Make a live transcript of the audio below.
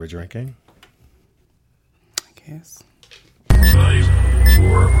We're drinking. I guess. 5,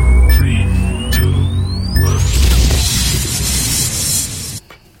 4, 3, 2, 1.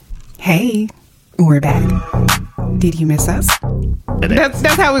 Hey, we're back. Did you miss us? That's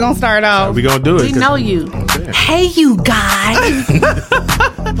how we're gonna start off. How we gonna do it? We know you. Okay. Hey, you guys.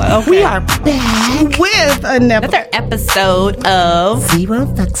 We are back With another episode of Zero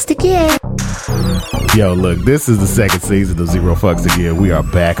Fucks to Give. Yo, look, this is the second season of Zero Fucks to Give. We are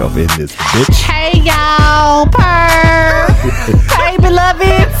back up in this bitch. Hey, y'all. Purr. Hey,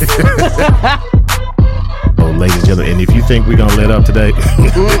 beloveds. Oh, ladies and gentlemen, and if you think we're gonna let up today,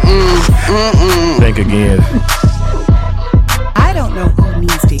 think again. I don't know who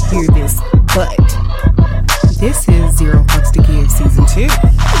needs to hear this, but this is Zero Fucks to Give Season 2.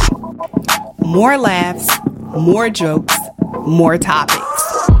 More laughs, more jokes, more topics.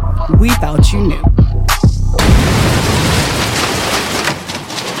 We thought you knew.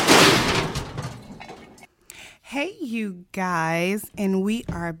 Hey, you guys, and we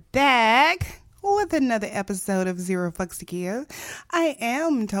are back with another episode of Zero Fucks to Give. I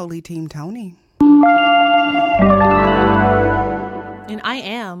am totally Team Toni. And I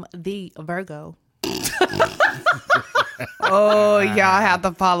am the Virgo. Oh, y'all have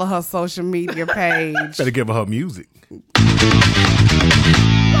to follow her social media page. Better give her music. Why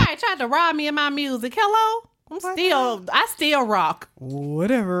tried to rob me of my music? Hello? I still rock.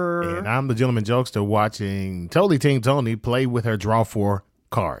 Whatever. And I'm the gentleman jokester watching Totally Team Toni play with her draw 4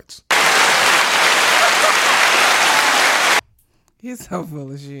 cards. You're so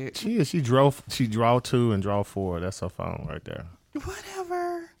full of shit. She is. She draw 2 and draw 4. That's her phone right there.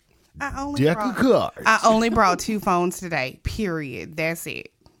 Whatever. I only brought 2 phones today. Period. That's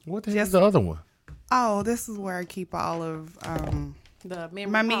it. What the hell is the other one? Oh, this is where I keep all of The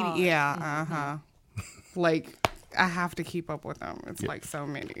my media. cards. Yeah. Like I have to keep up with them. It's like so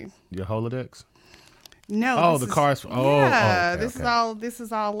many. Your Holodex? No. Oh, this the is- cards. Yeah. Okay, This is okay. all. This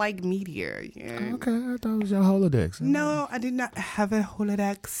is all like media. Yeah. Okay, I thought it was your Holodex. No, I did not have a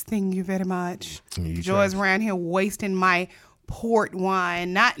Holodex. Thank you very much. You Joy's trash. around here wasting my port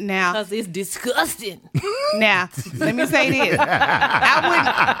wine. Not now. Because it's disgusting. Now, let me say this.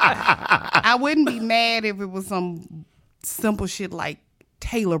 I wouldn't be mad if it was some simple shit like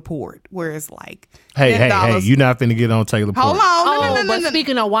Taylor Port, where it's like Hey, $10. you're not finna get on Taylor Port. Hold on. No. But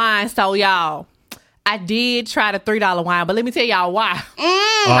speaking of wine, so y'all, I did try the $3 wine, but let me tell y'all why.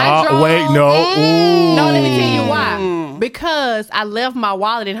 Wait, no. Ooh. No, let me tell you why. Because I left my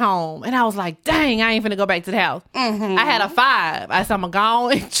wallet at home, and I was like, dang, I ain't finna go back to the house. I had a 5. I said, I'm going to go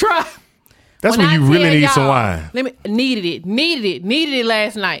and try. That's when I you really tell need some y'all- wine. Needed it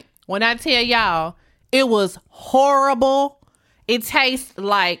last night. When I tell y'all, it was horrible. It tastes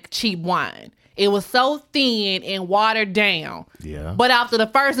like cheap wine. It was so thin and watered down. Yeah. But after the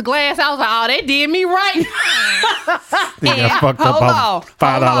first glass, I was like, oh, that did me right. They got fucked up hold off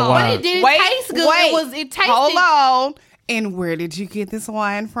on, $5 hold on. But wine. it didn't taste good. It tasted Hold on. And where did you get this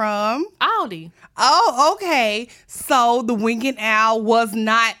wine from? Aldi. Oh, okay. So the Winking Owl was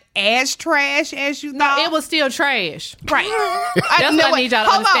not as trash as you thought? No, it was still trash. Right. That's what I need y'all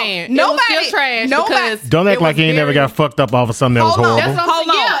to understand. It was still trash because Don't act it like was you ain't never very- got fucked up off of something that was Hold on. horrible. That's what I'm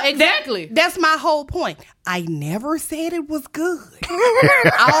Hold saying. on. Yeah, exactly. That's my whole point. I never said it was good.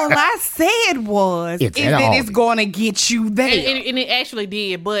 All I said was It's is at that all. it's going to get you there. And it actually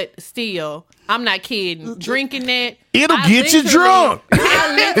did, but still, I'm not kidding. Drinking that, It'll I get you literally- drunk.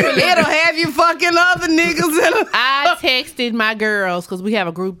 I literally, It'll have you fucking other niggas in it. I texted my girls because we have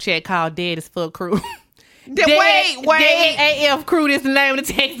a group chat called Dead as Fuck Crew. Wait. Dead AF Crew. That's the name of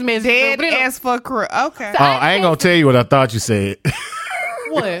the text message. Dead as fuck crew. Okay. Oh, I ain't gonna tell you what I thought you said.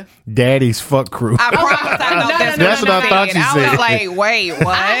 What? Daddy's fuck crew. I promise I know No, That's what I thought you I said. was like, wait, what?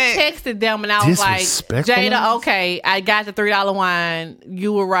 I texted them and I was like, Disrespectful Jada, ass. okay, I got the $3 wine.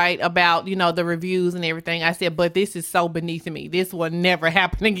 You were right about, the reviews and everything. I said, but this is so beneath me. This will never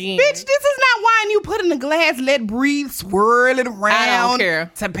happen again. Bitch, this is not wine you put in a glass, let breathe, swirl it around. I don't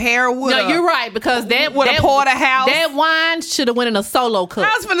care. To pair with No, you're right, because that with a porterhouse. that wine should have went in a solo cup.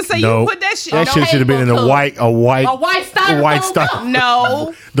 I was finna say, No, you put that shit. that shit should have been in a white A white styrofoam styrofoam. cup. No.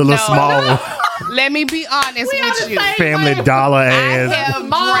 The little no. small Let me be honest We are with the you. same. Family Dollar I ass. have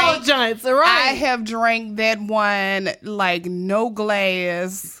Small drank. joints, I right? have drank that wine like no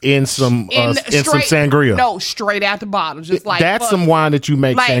glass. in some sangria. No, straight out the bottle. Just like That's fuck. some wine that you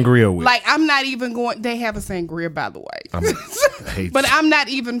make like, sangria with. Like I'm not even going. They have a sangria, by the way. I hate But you. I'm not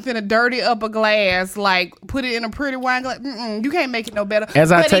even finna dirty up a glass. Like put it in a pretty wine glass. You can't make it no better.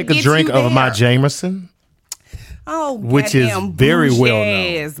 As I But it take a gets drink you of my there. Jameson, Oh, which is goddamn very bougie well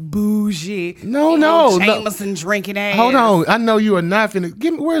known. ass, bougie. No. Jameson drinking ass. Hold on. I know you are not finna.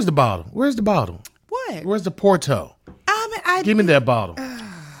 Give me. Where's the bottle? What? Where's the Porto? Give me that bottle.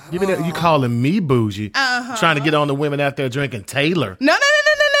 Give me that. You calling me bougie? Trying to get on the women out there drinking Taylor. No.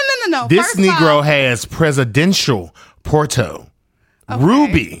 This First of Negro all, has presidential Porto. Okay.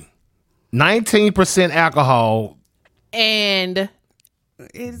 Ruby. 19% alcohol. And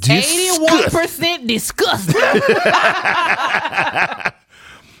it's 81% disgusting.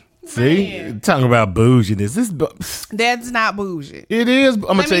 See? Talking about bouginess. that's not bougie. It is. I'm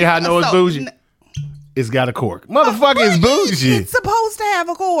going to tell you how I know it's bougie. It's got a cork. Motherfucker, it's bougie. It's supposed to have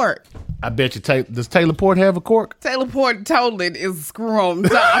a cork. I bet you. Does Taylor Port have a cork? Taylor Port told it is screw on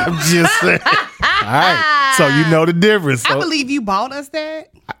top. I'm just saying. All right. So you know the difference. So, I believe you bought us that.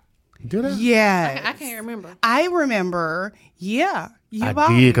 did I? Yeah. I can't remember. I remember. Yeah. You I bought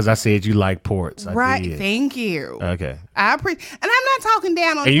did it. because I said you like ports. I Right. did. Thank you. Okay. I appreciate, and I'm not talking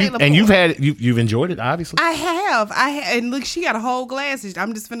down on And Taylor Port. you've had you've enjoyed it, obviously. I have, and look, she got a whole glass.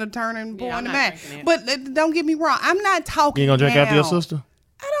 I'm just finna turn and pour in the I'm not back. drinking it. But don't get me wrong, I'm not talking. You ain't gonna drink after your down. sister?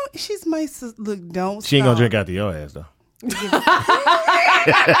 I don't. She's my sister. Look, don't. She ain't gonna stop. drink after your ass though.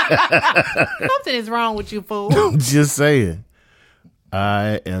 Something is wrong with you, fool. I'm just saying.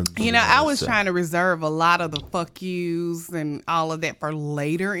 I am. You know, I was trying to reserve a lot of the fuck yous and all of that for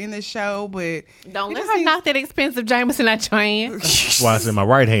later in the show, but Don't it let just her knock that expensive Jameson out your hand. That's why it's in my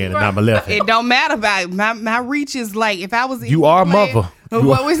right hand and not my left hand. It don't matter about it. My reach is like if I was an You NBA are player, mother. You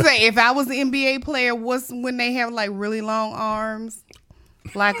what are- we say? If I was an NBA player, what's when they have like really long arms,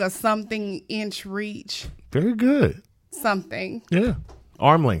 like a something inch reach, Very good. something. Yeah.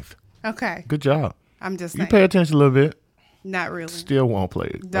 Arm length. Okay, Good job. I'm just You saying. pay attention a little bit. Not really. Still won't play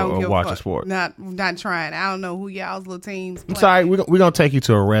it Don't or give watch a a fuck. sport. Not trying. I don't know who y'all's little teams. I'm play. sorry. We're going to take you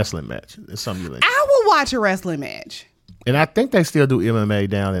to a wrestling match. It's something you like. I will watch a wrestling match, And I think they still do MMA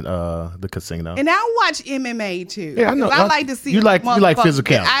down in the casino. and I'll watch MMA too. Yeah, I know. I like to see You a like motherfucker-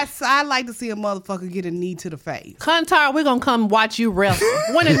 physicality. I like to see a motherfucker get a knee to the face. Cuntar, we're gonna come watch you wrestle.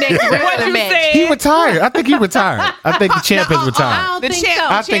 When the next wrestling match? He retired. I think he retired. I think the champ has I retired. don't The think champ- so.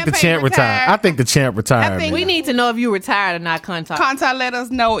 I think the champ retired. I think the champ retired. I think- We need to know if you retired or not, Cuntar. Contact, let us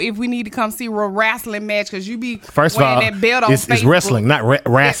know if we need to come see a wrestling match because you be First of wearing all, that belt on it's Facebook. wrestling, not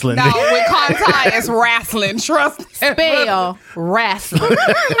wrestling. No, with contact, it's wrestling. Trust me. Spell wrestling.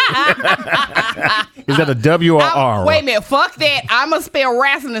 Is that a W or R? Wait a minute, fuck that. I'ma spell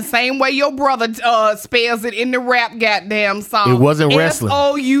wrestling the same way your brother spells it in the rap goddamn song. It wasn't wrestling.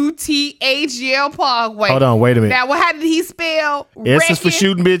 SOUTHL Parkway. Hold on, wait a minute. Now, how did he spell? S is for wrecking?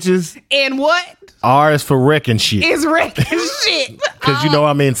 shooting bitches. And what R is for wrecking shit. is wrecking shit? Because you know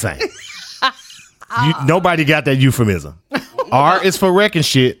I'm insane. Nobody got that euphemism. R is for wrecking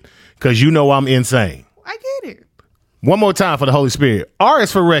shit because you know I'm insane. I get it. One more time for the Holy Spirit. R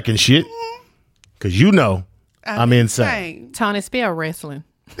is for wrecking shit because you know I'm insane. Tony, spell wrestling.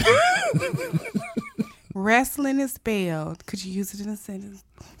 Wrestling is spelled. Could you use it in a sentence?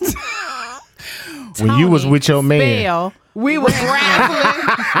 When you was with your man. Spell. We was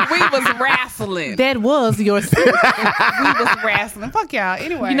wrestling. We was wrestling. That was your. We was wrestling. Fuck y'all.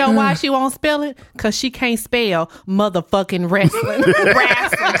 Anyway. You know why she won't spell it? Because she can't spell motherfucking wrestling.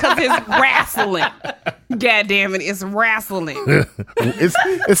 wrestling. Because it's wrestling. God damn it. It's wrestling.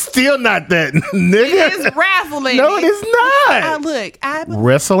 It's still not that, nigga. It's wrestling. No, it is not. Look,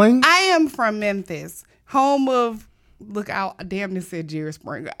 Wrestling? I am from Memphis, home of. Look, I damn near said Jerry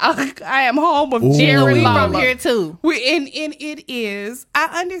Springer. I am home of Jerry We Lawler. from here too. And it is.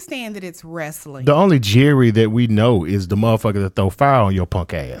 I understand that it's wrestling. The only Jerry that we know is the motherfucker that throw fire on your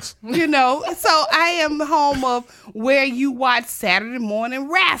punk ass. You know, so I am home of where you watch Saturday morning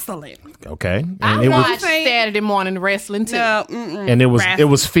wrestling. Okay, and I it watch was Saturday morning wrestling too. No, and it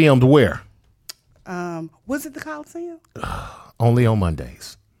was filmed where? was it the Coliseum? Only on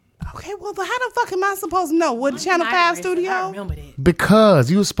Mondays. Okay, well, how the fuck am I supposed to know? What Channel 5 studio? I remember that.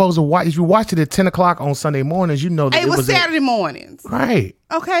 Because you were supposed to watch. If you watch it at 10 o'clock on Sunday mornings, you know that It was at- Saturday mornings. right.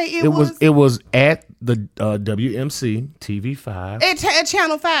 Okay, It was at the WMC TV5. at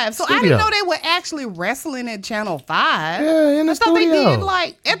Channel 5. So I Studio. didn't know they were actually wrestling at Channel 5. Yeah, in the I thought studio. they did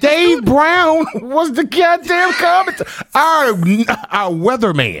like at the Dave studio. Brown was the goddamn commentator. Our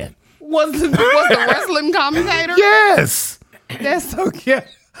weatherman. Was the wrestling commentator? Yes. That's so cute.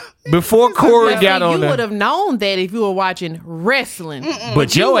 Before Corey See, got on you would there. have known that if you were watching wrestling.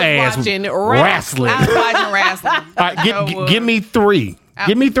 But You your was ass was watching wrestling. I was watching wrestling. All right, give me three.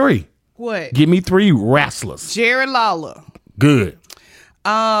 Give me three. What? Give me three wrestlers. Jerry Lawler. Good.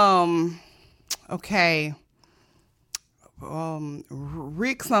 Okay.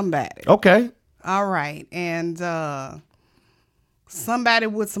 Rick somebody. Okay. All right. And somebody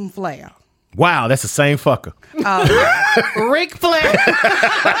with some flair. Wow, that's the same fucker. Ric Flair.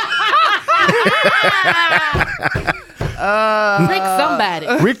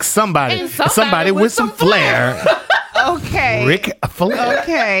 Rick somebody. And somebody with some flair. Okay. Rick Flair.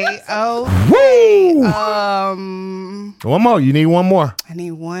 Okay. Oh. Woo! One more. You need one more. I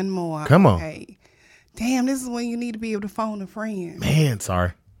need one more. Come on. Okay. Damn, this is when you need to be able to phone a friend. Man,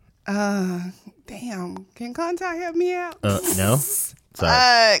 sorry. Damn. Can Contact help me out? No.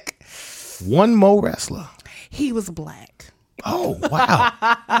 Sorry. One more wrestler. He was black. Oh, wow.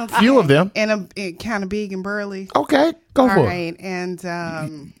 A few of them. And kind of big and burly. Okay. Go for it.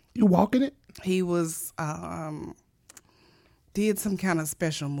 And you walking it? he was did some kind of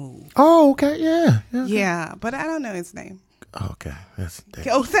special move. Oh, okay. Yeah. Yeah, but I don't know his name. Okay.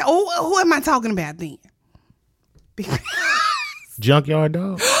 Who am I talking about then? Junkyard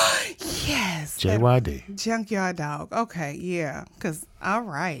Dog? Yes. JYD. Junkyard Dog. Okay, yeah. Because, all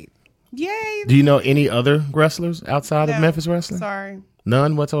right. Yay. Do you know any other wrestlers outside of Memphis Wrestling? Sorry.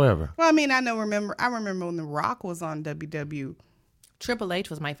 None whatsoever. Well, I mean, I remember when The Rock was on WW. Triple H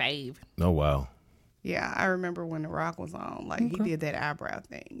was my fave. Oh, wow. Yeah, I remember when The Rock was on. Like, he did that eyebrow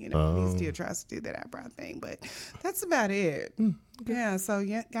thing. You know, he still tries to do that eyebrow thing. But that's about it. Okay. Yeah, so,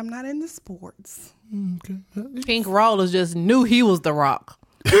 yeah, I'm not into sports. Okay. Pink Rollers just knew he was The Rock.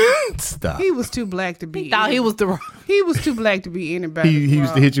 Stop. He was too black to be. He thought he was The Rock. He was too black to be anybody. He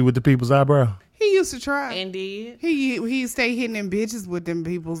used to hit you with the people's eyebrow? He used to try. And did. He stay hitting them bitches with them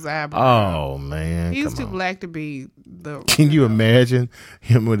people's eyebrows. Oh, man. He was too black to be the... Can you imagine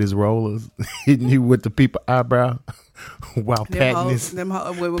him with his rollers hitting you with the people's eyebrow while patting his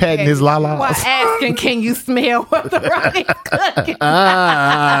la-las? While asking, can you smell what The Rock is cooking?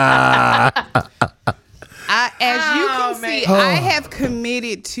 As you can see, I have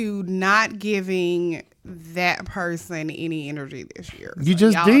committed to not giving that person any energy this year. You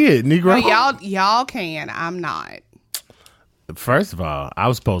just did, Negro. Y'all can. I'm not. First of all, I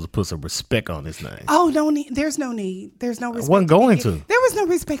was supposed to put some respect on this name. Oh, there's no need. There's no respect. I wasn't going to. There was no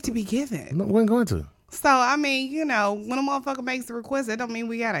respect to be given. No, wasn't going to. So, I mean, when a motherfucker makes a request, that don't mean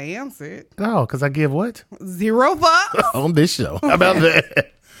we got to answer it. No, because I give what? 0 fucks. On this show. How about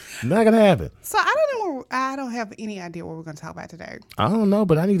that? Not going to happen. So, I don't have any idea what we're going to talk about today. I don't know,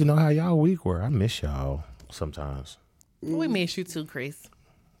 but I need to know how y'all week were. I miss y'all sometimes. We miss you too, Chris.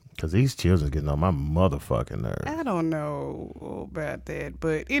 Because these children getting on my motherfucking nerves. I don't know about that.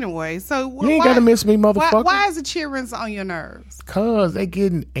 But anyway, so... You ain't got to miss me, motherfucker. Why is the children on your nerves? Because they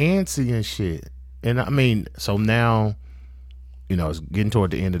getting antsy and shit. And I mean, so now, it's getting toward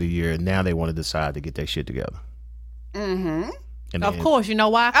the end of the year, and now they want to decide to get their shit together. Mm-hmm. Of course, you know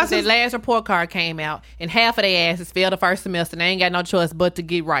why? Because their last report card came out, and half of their asses failed the first semester, and they ain't got no choice but to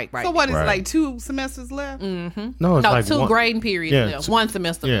get right. So what is it, like 2 semesters left? Mm-hmm. No, it's like 2 grading periods left. 1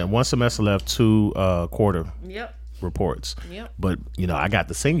 semester. Yeah, 1 semester left, 2 quarter reports. Yep. But, I got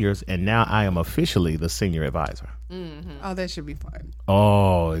the seniors, and now I am officially the senior advisor. Mm-hmm. Oh, that should be fun.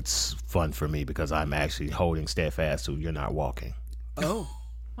 Oh, it's fun for me because I'm actually holding steadfast to you're not walking. Oh.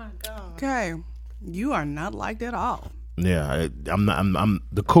 My God. Okay. You are not liked at all. Yeah, I'm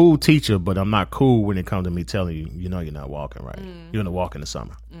the cool teacher, but I'm not cool when it comes to me telling you, you're not walking right. You're going to walk in the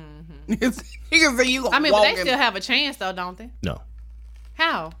summer. He can say you gonna but they still have a chance, though, don't they? No.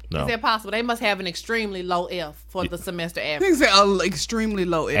 How? No. Is that possible? They must have an extremely low F for the semester average. He can say extremely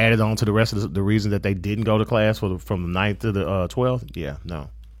low F. Added on to the rest of the reason that they didn't go to class from the 9th to the 12th. Yeah, no,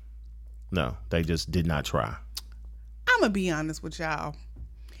 they just did not try. I'm gonna be honest with y'all.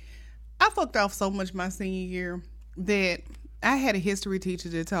 I fucked off so much my senior year that I had a history teacher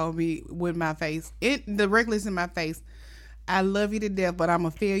that told me with my face, directly in my face, I love you to death, but I'm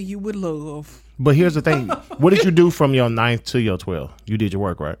gonna fail you with love. But here's the thing. What did you do from your 9th to your 12th? You did your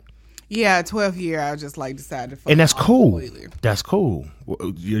work, right? Yeah, 12th year, I just decided to fuck. And that's cool. Completely. That's cool.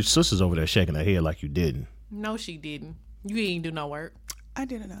 Your sister's over there shaking her head like you didn't. No, she didn't. You didn't do no work. I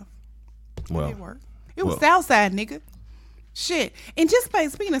did enough. Well, I did work. It was Southside, nigga. Shit. And just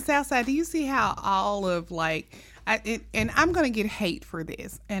speaking of Southside, do you see how all of and I'm going to get hate for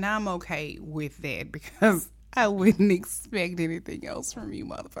this, and I'm okay with that because I wouldn't expect anything else from you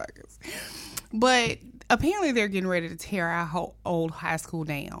motherfuckers. But apparently they're getting ready to tear our whole old high school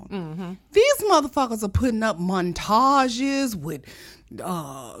down. Mm-hmm. These motherfuckers are putting up montages with... we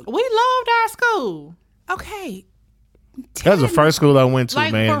loved our school. Okay. That was the first school I went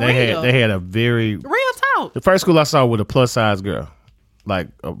to, man. They had a very... Real talk. The first school I saw with a plus-size girl. Like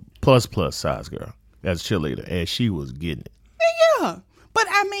a plus-size girl. As a cheerleader. And she was getting it. Yeah. But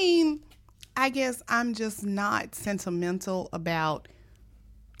I mean, I guess I'm just not sentimental about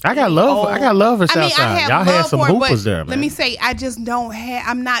I got love for Southside. Y'all had some hoopers there, man. Let me say, I just don't have.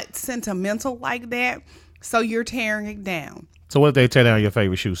 I'm not sentimental like that. So you're tearing it down. So what if they tear down your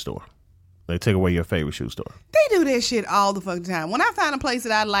favorite shoe store? They take away your favorite shoe store. They do that shit all the fucking time. When I find a place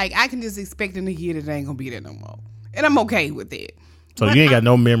that I like, I can just expect in a year that it ain't gonna be there no more, and I'm okay with it. So you ain't got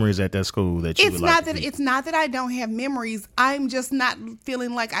no memories at that school that you. It's not that I don't have memories. I'm just not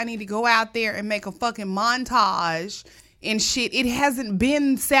feeling like I need to go out there and make a fucking montage and shit. It hasn't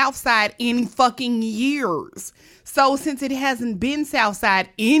been Southside in fucking years. So since it hasn't been Southside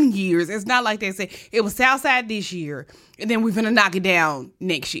in years, it's not like they say it was Southside this year and then we're gonna knock it down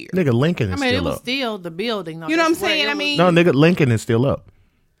next year. Nigga, Lincoln is still up. it was still the building. Though. You know what I'm saying? No, nigga, Lincoln is still up.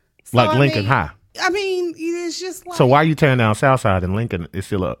 So, like Lincoln High. I mean, it's just like. So why are you tearing down Southside and Lincoln is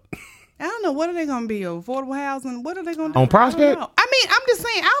still up? I don't know. What are they going to be? Affordable housing? What are they going to do? On Prospect? I mean, I'm just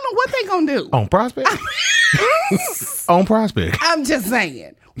saying. I don't know what they going to do. On Prospect? On Prospect. I'm just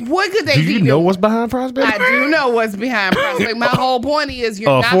saying. What could they do? be You know what's behind Prospect? I do know what's behind Prospect. My whole point is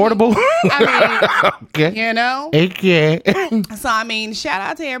you're affordable. I mean, okay. You know? Okay. So, I mean, shout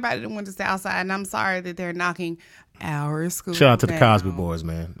out to everybody that went to Southside, and I'm sorry that they're knocking our school Shout out to down. the Cosby boys,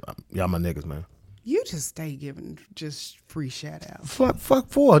 man. Y'all my niggas, man. You just stay giving just free shout outs. Fuck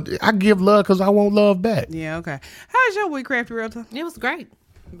for it. I give love because I want love back. Yeah, okay. How's your week, Crafty Realtor? It was great.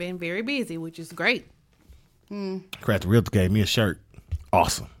 Been very busy, which is great. Crafty Realtor gave me a shirt.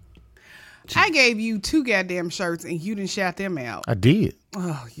 Awesome. I gave you 2 goddamn shirts and you didn't shout them out. I did.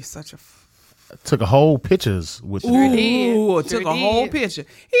 Oh, you're such a... I took a whole pictures with you. Ooh, took a whole picture.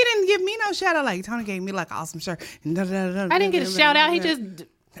 He didn't give me no shout out. Like Tony gave me like an awesome shirt. I didn't get a shout out.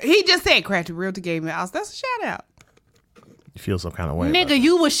 He just said Crafty Realtor gave me. That's a shout out. You feel some kind of way. Nigga,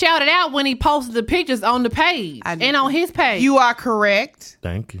 you was shouted out when he posted the pictures on the page and on his page. You are correct.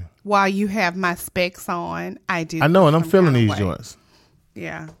 Thank you. While you have my specs on, I do. I know, and I'm feeling these joints.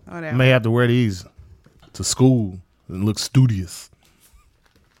 Yeah, whatever. I may have to wear these to school and look studious.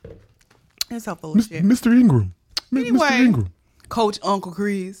 It's so full of shit. Mr. Ingram. Anyway, Mr. Ingram. Coach Uncle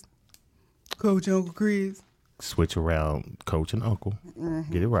Chris. Coach Uncle Chris. Switch around Coach and Uncle.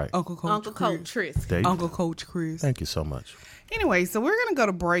 Mm-hmm. Get it right. Uncle Coach Chris. Uncle Coach Chris. Thank you so much. Anyway, so we're going to go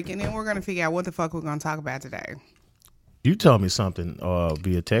to break and then we're going to figure out what the fuck we're going to talk about today. You told me something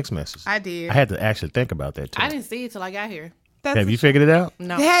via text message. I did. I had to actually think about that too. I didn't see it till I got here. Have you figured it out?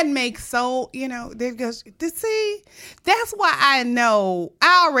 No. That makes there goes, see, that's why I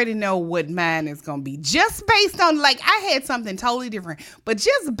already know what mine is going to be. Just based on, like, I had something totally different. But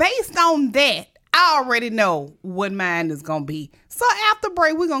just based on that, I already know what mine is going to be. So after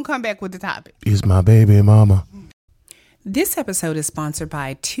break, we're going to come back with the topic. Is my baby mama. This episode is sponsored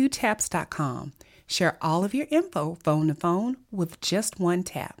by 2taps.com. Share all of your info phone to phone with just one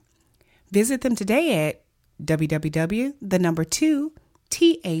tap. Visit them today at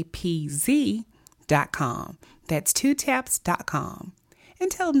www.2tapz.com. That's 2taps.com.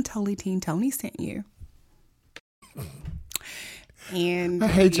 And tell them Teen Toni sent you. And I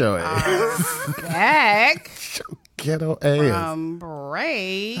hate your ass. Back ghetto ass. from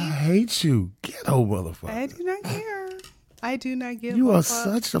break. I hate you, ghetto motherfucker. I do not care. I do not give You a are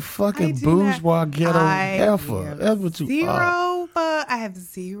fuck. such a fucking bourgeois ghetto heifer. That's what you are. I have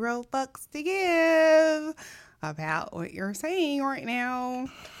 0 fucks to give about what you're saying right now.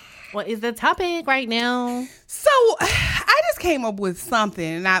 What is the topic right now? So I just came up with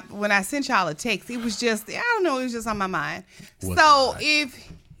something, and when I sent y'all a text, it was just, I don't know, it was just on my mind.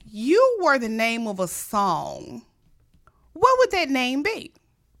 If you were the name of a song, what would that name be?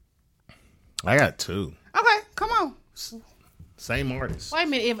 I got 2. Okay, come on. Same artist. Wait a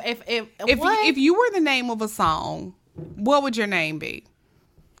minute. If you were the name of a song, what would your name be?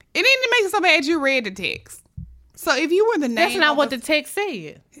 It didn't make it so bad you read the text. So if you were the name, that's not what the text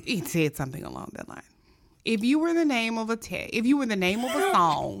said. It said something along that line. If you were the name of a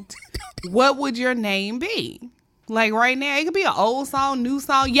song, what would your name be? Like right now, it could be an old song, new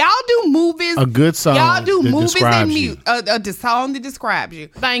song. Y'all do movies. A good song. Y'all do movies and music. A song that describes you.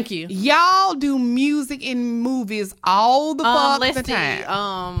 Thank you. Y'all do music and movies all the fuck the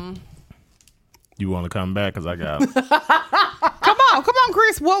time. You want to come back? Because I got Come on,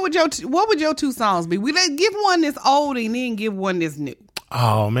 Chris. What would your 2 songs be? We let's give one that's old and then give one that's new.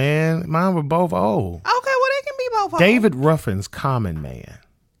 Oh, man. Mine were both old. Okay, well, they can be both old. David Ruffin's Common Man.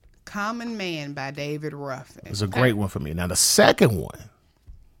 Common Man by David Ruffin. It's a great one for me. Now, the second one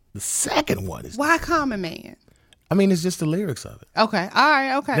is... Why Common Man? I mean, it's just the lyrics of it. Okay, all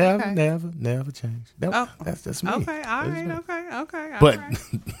right, okay. Never change. That's me. Okay, all right, okay. But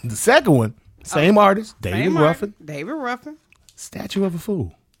the second one, same artist, David Ruffin. David Ruffin. Statue of a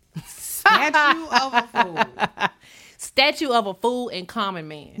Fool. Statue of a Fool. Statue of a Fool and Common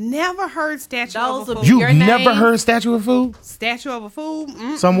Man. Never heard Statue Those of a would Fool. be You your never name? heard Statue of a Fool? Statue of a Fool?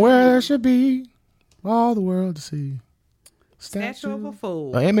 Somewhere there should be all the world to see. Statue of a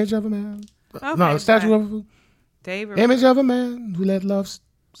Fool. An image of a man. Okay, No, a statue fine. of a fool. David. Image of a man who let love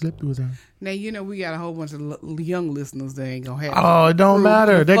slip through his hand. Now, you know, we got a whole bunch of young listeners that ain't going to have Oh, it don't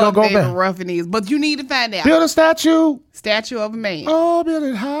matter. They gonna go David back. Ruffin is. But you need to find out. Build a statue. Statue of a Man. Oh, build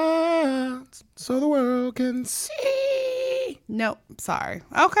it high so the world can see. No, sorry.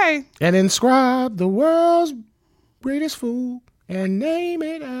 Okay. And inscribe the world's greatest fool and name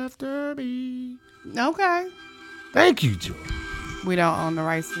it after me. Okay. Thank you, Joy. We don't own the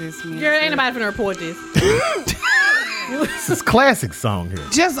rights to this music. Girl, ain't nobody finna report this. This is classic song here.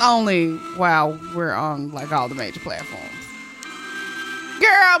 Just only while we're on like all the major platforms.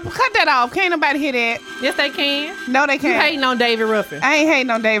 Girl, cut that off. Can't nobody hear that. Yes, they can. No, they You can't. hating on David Ruffin. I ain't hating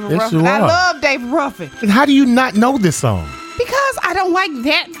on David Yes, Ruffin. you I are. love David Ruffin And how do you not know this song? because I don't like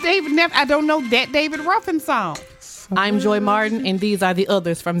that I don't know that David Ruffin song. I'm Joy Martin, and these are the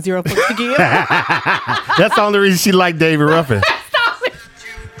others from Zero Fucks to Give. That's the only reason she liked David Ruffin. Stop it.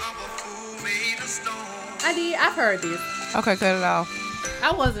 I've heard this. Okay, cut it off.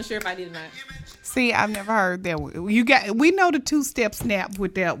 I wasn't sure if I did or not. See, I've never heard that one. We know the 2-step snap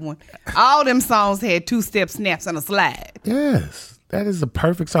with that one. All them songs had 2-step snaps on a slide. Yes, that is the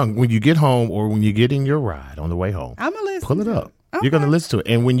perfect song. When you get home or when you get in your ride on the way home, I'm gonna listen. pull it to up. You're going to listen to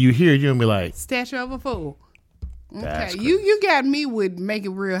it. And when you hear it, you're going to be like, Statue of a Fool. Okay, That's you got me with make it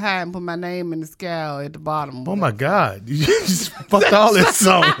real high and put my name in the scale at the bottom. oh my God. You just fucked all this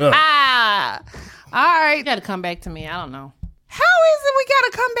song up. Ah, all right. You gotta come back to me. I don't know. How is it we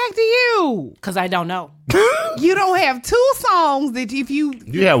gotta come back to you? Because I don't know. You don't have 2 songs that if you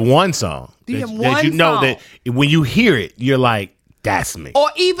You have one song. You that, have that one you know song. that when you hear it, you're like, that's me. or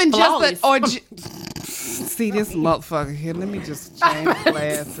even Flawless. see this motherfucker here. Let me just change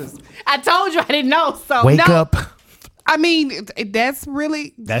glasses. I told you I didn't know. So Wake no. up. I mean, that's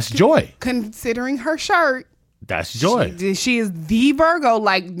really That's Joy. considering her shirt. That's Joy. She is the Virgo,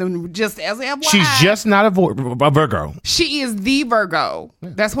 like just as FYI. She's just not a Virgo. She is the Virgo.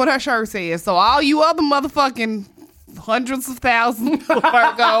 That's what her shirt says. So all you other motherfucking hundreds of thousands of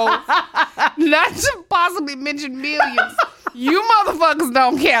Virgos, not to possibly mention millions, you motherfuckers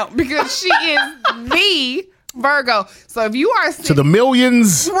don't count because she is the Virgo. So if you are To the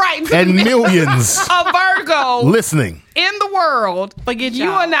millions right to and the millions a Virgo listening. in the world, Forget you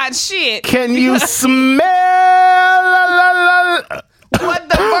y'all. are not shit. Can you smell? What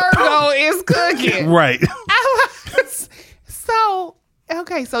the Virgo is cooking. Right. So,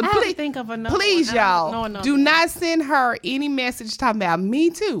 okay, so I have please, to think of another please, one. y'all, No. do not send her any message talking about me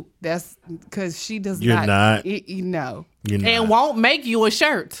too. That's because she does You're not. not. You know, You know. And won't make you a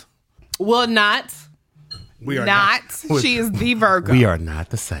shirt. Will not. we are not. She is the Virgo. We are not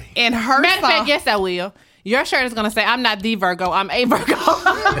the same. And her Matter of fact, song, yes, I will. Your shirt is going to say, I'm not the Virgo, I'm a Virgo.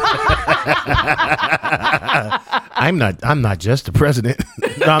 I'm not just the president.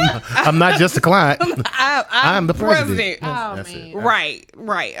 I'm not just the client. I'm the president. Oh, That's man. it.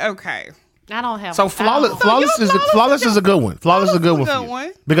 Right. Okay. I don't have So flawless is a good one. Flawless is a good one for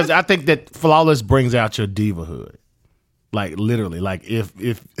you. Because I think that flawless brings out your divahood. Like literally, like if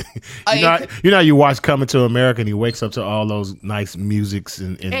you know how you watch Coming to America and he wakes up to all those nice musics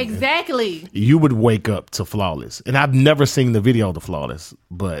and Exactly. you would wake up to Flawless. And I've never seen the video to Flawless,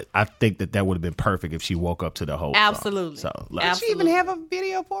 but I think that would have been perfect if she woke up to the whole Absolutely. song. So like, Did she even have a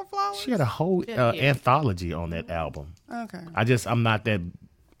video for Flowers? she had a whole anthology on that album. Okay. I'm not that,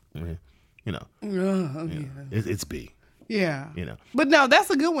 you know, it's B. Yeah. You know. But no, that's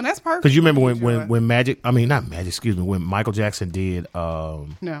a good one. That's perfect. Because you remember when when Michael Jackson did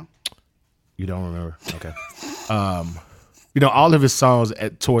No. you don't remember? Okay. All of his songs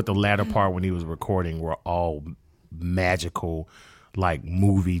toward the latter part when he was recording were all magical, like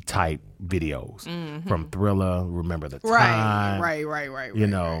movie type videos from Thriller, Remember the Time. Right.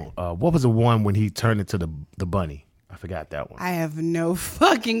 What was the one when he turned into the bunny? I forgot that one. I have no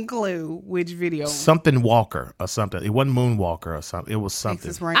fucking clue which video. Something Walker or something. It wasn't Moonwalker or something. It was something.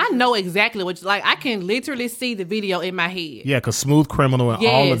 Texas Ranger. I know exactly what, like, I can literally see the video in my head. Yeah, because Smooth Criminal and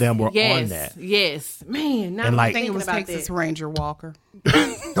all of them were yes, on that. Yes. Man, now And I'm like- I think it thinking was about Texas that. Ranger Walker.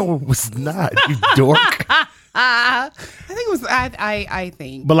 No, it was not. You dork. I think it was. I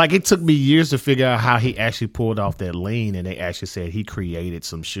think. But like it took me years to figure out how he actually pulled off that lean, and they actually said he created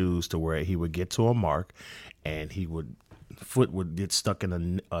some shoes to where he would get to a mark, and foot would get stuck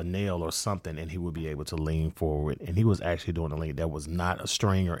in a nail or something, and he would be able to lean forward. And he was actually doing a lean that was not a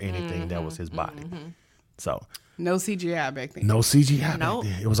string or anything. That was his body. So No CGI back then. no CGI. Nope.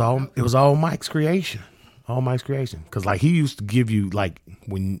 Back then. It was all Mike's creation. All Mike's creation. Because like he used to give you like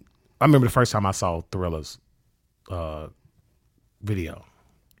when I remember the first time I saw Thriller's video.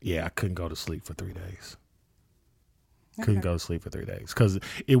 Yeah, I couldn't go to sleep for 3 days. Couldn't go to sleep for 3 days because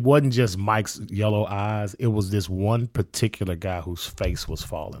it wasn't just Mike's yellow eyes. It was this one particular guy whose face was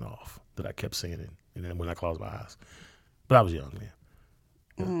falling off that I kept seeing it. And then when I closed my eyes, but I was young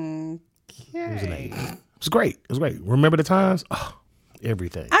then. Yeah. It was an age. It was great. It was great. Remember the times? Oh,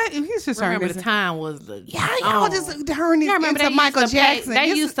 everything. He's just remember the time was the y'all just turning into Michael Jackson.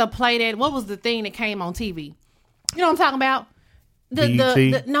 They used to play that. What was the thing that came on TV? You know what I'm talking about?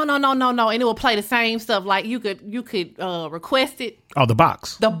 No, and it would play the same stuff. Like you could request it. Oh, the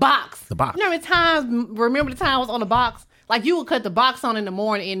box. The box. Remember the time was on the box. Like you would cut the box on in the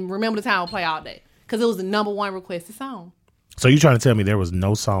morning, and Remember the Time would play all day because it was the number one requested song. So you're trying to tell me there was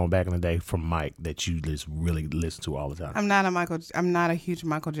no song back in the day from Mike that you just really listen to all the time? I'm not a huge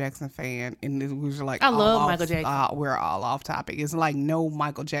Michael Jackson fan, and it was like I love Michael Jackson. We're all off topic. It's like no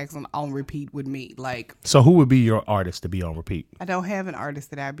Michael Jackson on repeat with me. Like, so who would be your artist to be on repeat? I don't have an artist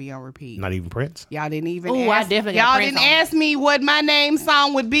that I'd be on repeat. Not even Prince. Y'all didn't even. I definitely. Y'all didn't ask me what my name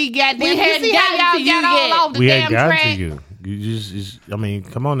song would be. Goddamn, we hadn't gotten to you yet. We hadn't gotten to you. You just, I mean,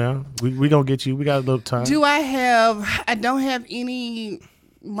 come on now. We gonna get you. We got a little time. I don't have any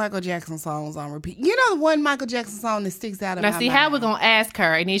Michael Jackson songs on repeat. You know the one Michael Jackson song that sticks out of my mind? Now, see how we're gonna ask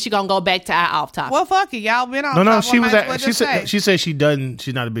her, and then she's gonna go back to our off topic. Well, fuck it, y'all been on. No, she was. She said she doesn't.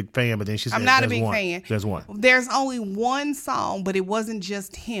 She's not a big fan, but then she said I'm not a big fan. There's one. There's only one song, but it wasn't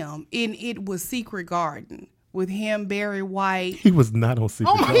just him, and it was "Secret Garden" with him, Barry White. He was not on Secret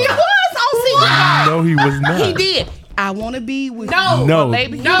Garden. He was on Secret Garden. No, he was not. He did. I want to be with no, you,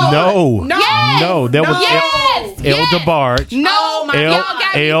 baby. No. Yes. No. That was El DeBarge. No, y'all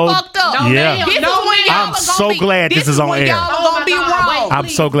got me fucked up. Yeah. This is when y'all I'm so glad this is on air. Y'all are gonna be wrong. I'm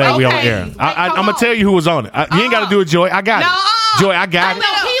so glad we on air. I'm gonna tell you who was on it. You ain't got to do it, Joy. I got it. Joy, I got it.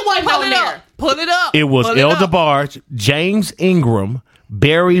 He wasn't on there. Pull it up. It was El DeBarge, James Ingram,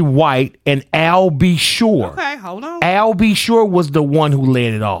 Barry White, and Al B. Shore. Okay, hold on. Al B. Shore was the one who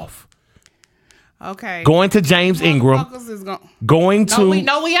led it off. Okay. Going to James Ingram. Going to we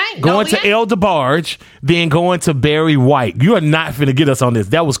ain't. Going to El DeBarge, then going to Barry White. You are not finna get us on this.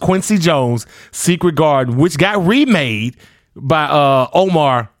 That was Quincy Jones' Secret Garden, which got remade by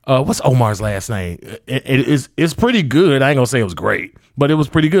Omar. What's Omar's last name? It's pretty good. I ain't gonna say it was great, but it was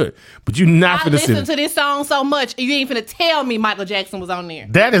pretty good. But you not finna listen to this song so much, you ain't finna tell me Michael Jackson was on there.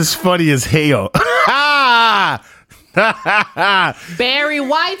 That is funny as hell. Barry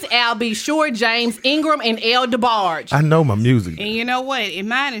White, Al B. Shore, James Ingram, and El DeBarge. I know my music. And you know what?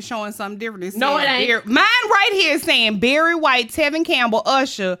 Mine is showing something different. It ain't. Mine right here is saying Barry White, Tevin Campbell,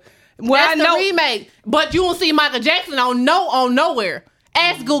 Usher. Well, that's the remake, but you won't see Michael Jackson on nowhere.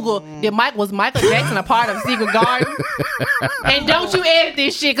 Ask Google, was Michael Jackson a part of Secret Garden? And don't you edit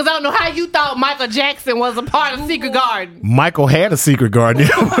this shit, because I don't know how you thought Michael Jackson was a part of Secret Garden. Michael had a secret garden.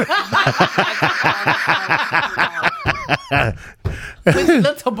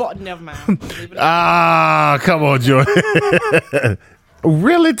 Never mind. Come on, Joy.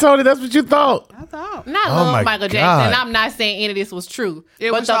 Really, Tony? That's what you thought? I thought. I love Michael Jackson. I'm not saying any of this was true.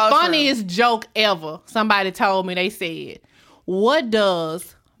 But the funniest joke ever, somebody told me, they said, what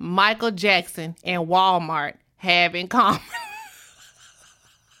does Michael Jackson and Walmart have in common?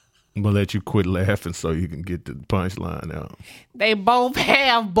 I'm going to let you quit laughing so you can get the punchline out. They both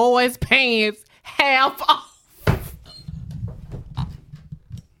have boys' pants half off.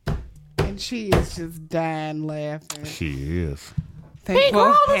 And she is just dying laughing. She is. Pink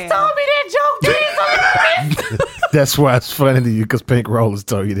Rollers told me that joke. That's why it's funny to you, because Pink Rollers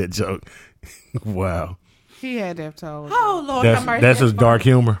told you that joke. Wow. He had to have told. Oh, Lord. That's his dark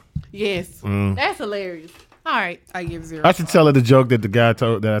humor. Yes. That's hilarious. All right. I give 0. I should tell her the joke that the guy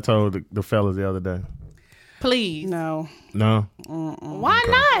told, that I told the fellas the other day. Please. No. Why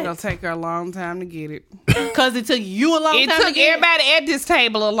not? It'll take her a long time to get it. Because it took you a long time to get it? It took everybody at this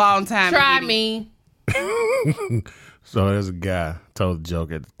table a long time Try to get me. So there's a guy told a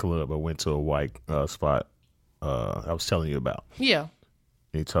joke at the club. I went to a white spot I was telling you about. Yeah.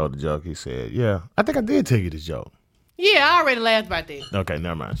 He told the joke. He said, yeah, I think I did tell you this joke. Yeah, I already laughed about that. Okay,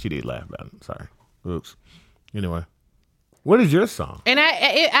 never mind. She did laugh about it. Sorry. Oops. Anyway, what is your song? And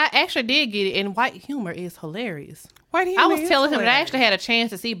I actually did get it, and white humor is hilarious. White humor I was telling him that I actually had a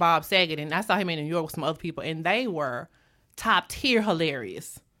chance to see Bob Saget, and I saw him in New York with some other people, and they were top tier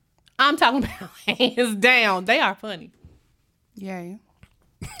hilarious. I'm talking about hands down. They are funny. Yeah.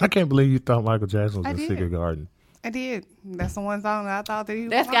 I can't believe you thought Michael Jackson was in Secret Garden. I did. That's the one song that I thought that he was.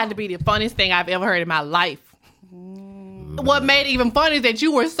 That's got to be the funniest thing I've ever heard in my life. what made it even funny is that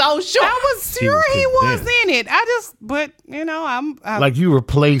you were so sure. I was sure he was in it. But I'm like you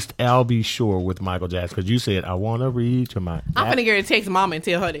replaced Al B. Shore with Michael Jackson because you said, I want to read your mind. I'm finna get her to text mama and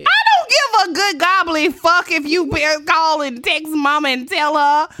tell her that. I don't give a good gobbly fuck if you call and text mama and tell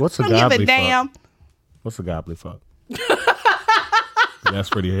her. What's a I don't gobbly give a damn. fuck? What's a gobbly fuck? That's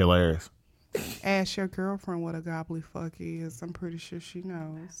pretty hilarious. Ask your girlfriend what a gobbly fuck is. I'm pretty sure she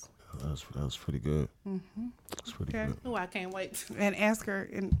knows. That was pretty good. Mm-hmm. That's pretty good. Oh, I can't wait. And ask her,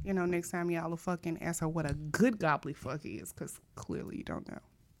 and next time y'all will fucking ask her what a good gobbly fuck is, because clearly you don't know.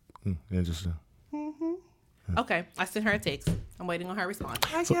 Interesting. Okay, I sent her a text. I'm waiting on her response.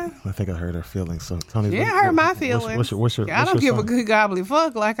 I think I hurt her feelings. So Tony, I hurt my feelings. What's your I don't give song? a good gobbly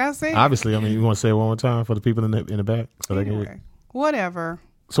fuck, like I said. Obviously, I mean, you want to say it one more time for the people in the back, so they can hear. Whatever.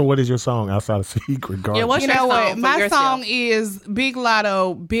 So, what is your song outside of Secret Garden? Yeah, what's You your know song what? for My yourself? song is Big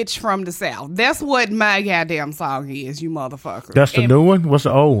Lotto, Bitch from the South. That's what my goddamn song is, you motherfucker. That's the new one? What's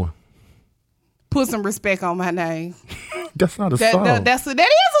the old one? Put some respect on my name. That's not a song. That is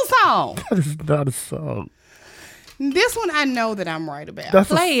a song. That is not a song. This one I know that I'm right about.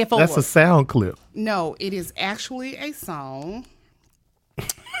 Play it for That's a us. sound clip. No, it is actually a song.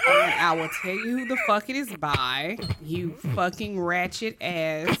 And I will tell you who the fuck it is by. You fucking ratchet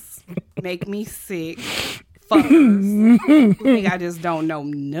ass. Make me sick. Fuckers. You think I just don't know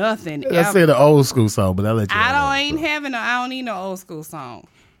nothing. I said the old school song, but I'll let you know. I don't need no old school song.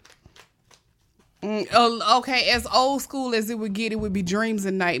 Okay, as old school as it would get, it would be Dreams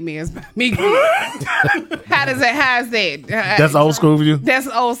and Nightmares by Meek Mill. How is that? That's old school for you? That's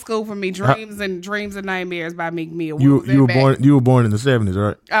old school for me. Dreams and Nightmares by Meek Mill. You were born in the 70s,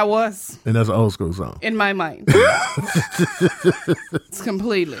 right? I was. And that's an old school song. In my mind. It's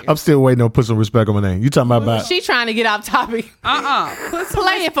completely. I'm still waiting on Put Some Respect on my name. You talking about She trying to get off topic.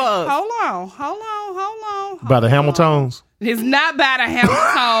 Play it for us. Hold on. by the Hamiltons? It's not by the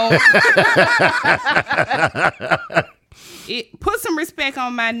Hamiltons. Put Some Respect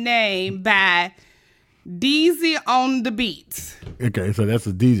on My Name by Deezy on the Beat. Okay, so that's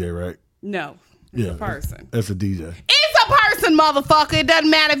a DJ, right? No. It's a person. That's a DJ. It's a person, motherfucker. It doesn't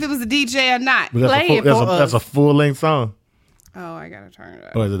matter if it was a DJ or not. But that's a full length song? Oh, I gotta turn it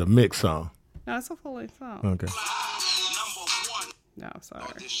up. Or is it a mix song? No, it's a full length song. Okay. No, sorry.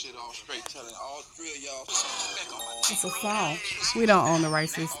 This shit all straight, telling all three of y'all. It's a song. We don't own the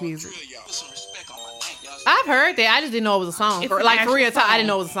rights to this music. I've heard that. I just didn't know it was a song. It's For, an like for real actual time, I song. didn't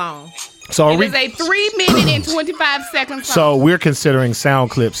know it was a song. So It is a 3 minute and 25 second song. So we're considering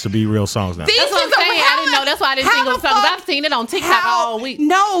sound clips to be real songs now. This That's what I'm is a saying. I didn't know. That's why I didn't think it was a song. 'Cause I've seen it on TikTok all week.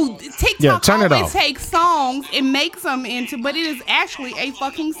 No, TikTok Yeah, turn it always off. takes songs and makes them into, but it is actually a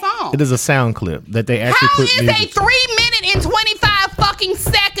fucking song. It is a sound clip that they actually How put is a music to. 3 minute and 25 fucking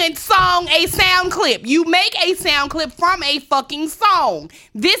second song a sound clip? You make a sound clip from a fucking song.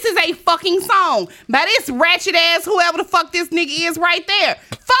 This is a fucking song by this ratchet ass whoever the fuck this nigga is right there.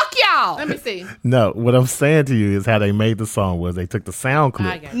 Fuck y'all. Let me see. No, what I'm saying to you is how they made the song was they took the sound I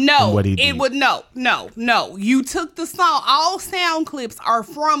clip. got it. from No, what he it did. would no. You took the song. All sound clips are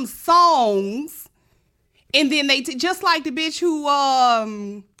from songs, and then they just like the bitch who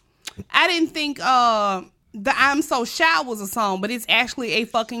I didn't think the I'm So Shy was a song, but it's actually a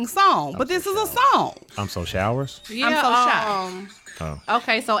fucking song. But this is a song. I'm So Showers? Yeah, I'm so shy.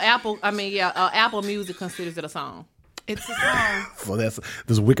 Okay, so Apple Apple Music considers it a song. It's a song. Well,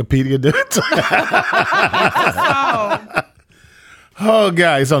 does Wikipedia do it? Oh,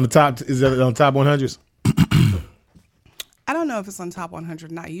 God. It's on the top. Is that on top 100s? I don't know if it's on top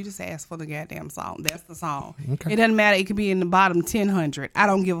 100 or not. You just asked for the goddamn song. That's the song. Okay. It doesn't matter. It could be in the bottom 1,000. I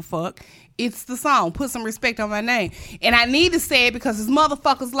don't give a fuck. It's the song. Put some respect on my name. And I need to say it because it's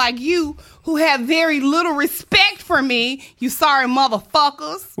motherfuckers like you who have very little respect for me. You sorry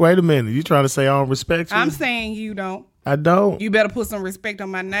motherfuckers. Wait a minute. You trying to say I don't respect you? I'm saying you don't. I don't. You better put some respect on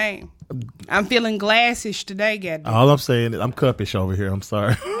my name. I'm feeling glassish today, goddamn. All I'm saying is I'm cuppish over here. I'm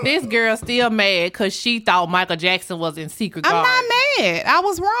sorry. This girl still mad because she thought Michael Jackson was in Secret I'm Garden. not mad. I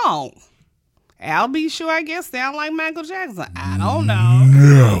was wrong. I'll be sure, I guess, sound like Michael Jackson. I don't know.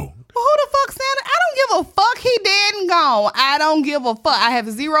 No. Well, who the fuck sounded? I don't give a fuck. He dead and gone. I don't give a fuck. I have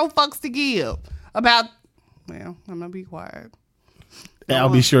 0 fucks to give about. Well, I'm gonna be quiet. I'll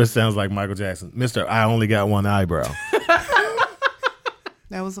be sure it sounds like Michael Jackson. Mister, I only got one eyebrow.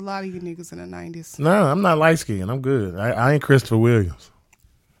 That was a lot of you niggas in the 90s. No, I'm not light skinned. I'm good. I ain't Christopher Williams,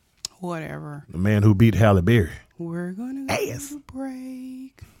 Whatever. the man who beat Halle Berry. We're gonna go to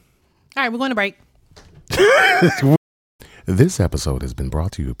break. All right, we're going to break. This episode has been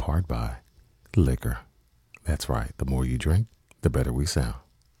brought to you in part by liquor. That's right. The more you drink, the better we sound.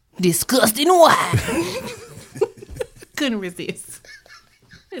 Disgusting wine. couldn't resist.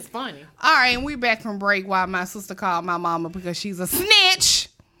 It's funny. All right, and we're back from break while my sister called my mama because she's a snitch.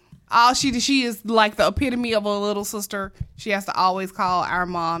 She is like the epitome of a little sister. She has to always call our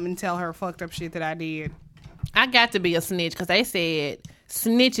mom and tell her fucked up shit that I did. I got to be a snitch because they said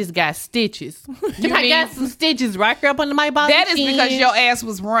snitches got stitches. I got some stitches right here up under my body. That is because your ass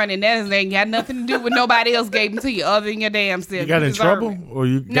was running. That ain't got nothing to do with nobody else gave them to you other than your damn self. You got in trouble? Or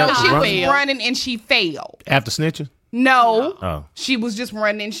you No, got she was running? running and she failed. After snitching? No. Oh. She was just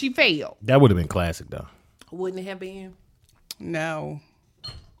running and she failed. That would have been classic, though. Wouldn't it have been? No.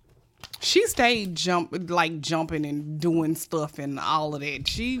 She stayed jumping and doing stuff and all of that.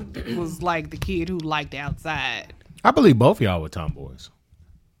 She was like the kid who liked outside. I believe both of y'all were tomboys.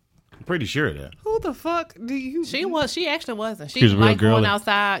 I'm pretty sure of that. Who the fuck do you? She was. She actually wasn't. She was a real liked going girly.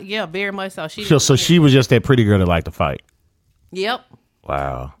 outside. Yeah, very much so. So she was just that pretty girl that liked to fight. Yep.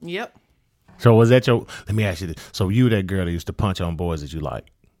 Wow. Yep. So was that your... Let me ask you this. So you were that girl that used to punch on boys that you like?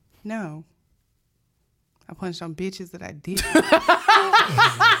 No. I punched on bitches that I did.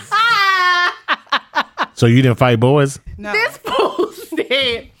 So you didn't fight boys? No. This fool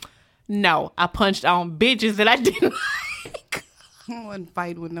said, "No, I punched on bitches that I didn't like." I wouldn't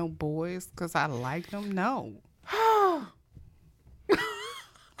fight with no boys because I liked them. No.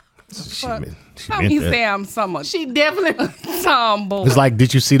 She How meant you that. say I'm somewhat She definitely tomboy? It's like,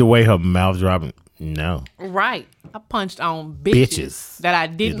 did you see the way her mouth dropping? No. right. I punched on bitches, Bitches. that I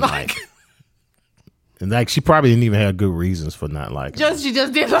didn't like. And like, she probably didn't even have good reasons for not liking. She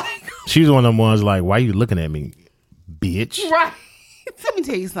just didn't like. She was one of them ones like, why you looking at me, bitch? Right. Let me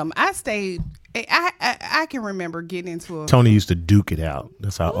tell you something. I stayed. I can remember getting into a. Tony used to duke it out.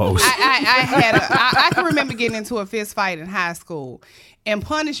 That's how old she I can remember getting into a fist fight in high school, and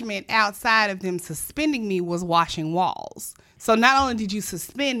punishment outside of them suspending me was washing walls. So not only did you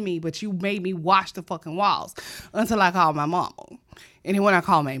suspend me, but you made me wash the fucking walls until I called my mama. And then when I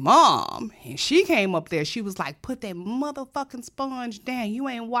called my mom, and she came up there, she was like, "Put that motherfucking sponge down. You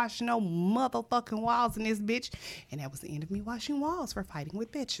ain't washing no motherfucking walls in this bitch." And that was the end of me washing walls for fighting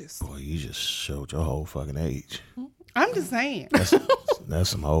with bitches. Boy, you just showed your whole fucking age. I'm just saying. That's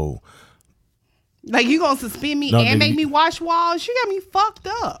some old. Like, you gonna suspend me No, and nigga, make you- me wash walls? You got me fucked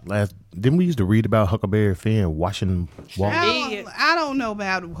up. Didn't we used to read about Huckleberry Finn washing walls? I don't know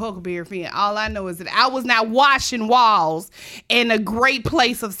about Huckleberry Finn. All I know is that I was not washing walls in a great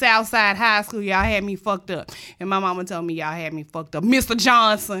place of Southside High School. Y'all had me fucked up. And my mama told me y'all had me fucked up. Mr.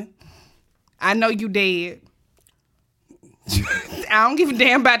 Johnson, I know you dead. I don't give a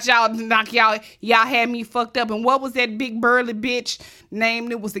damn about y'all to knock y'all. Y'all had me fucked up. And what was that big burly bitch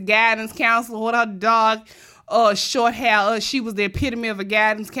named? It was the guidance counselor. What her dog? Short hair. She was the epitome of a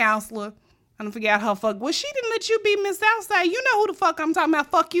guidance counselor. I don't forget her fuck. Well, she didn't let you be Miss Southside. You know who the fuck I'm talking about.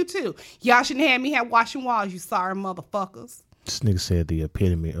 Fuck you too. Y'all shouldn't have me washing walls. You sorry motherfuckers. This nigga said the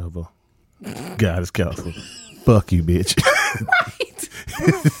epitome of a guidance counselor. Fuck you, bitch.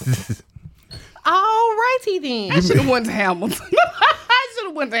 Right. All righty then. I should have went to Hamilton. I should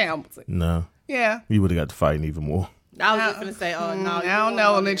have went to Hamilton. No. Yeah. You would have got to fighting even more. I was just gonna say, oh no, I don't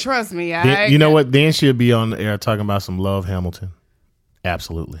know. And trust me, You know what? Then she'll be on the air talking about some love Hamilton.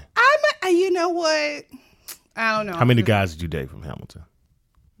 Absolutely. You know what? I don't know. How many guys did you date from Hamilton?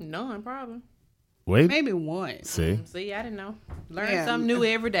 None, probably. Wait. Maybe one. See? See, I didn't know. Learn Yeah. something new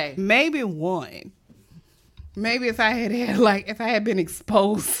every day. Maybe one. Maybe if I had been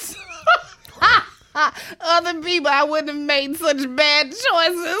exposed to other people, I wouldn't have made such bad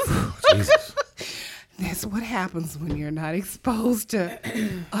choices. Jesus. That's what happens when you're not exposed to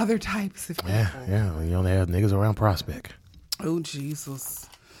other types of people. Yeah. You only have niggas around Prospect. Oh, Jesus.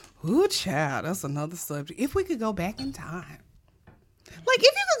 Oh, child. That's another subject. If we could go back in time. Like, if you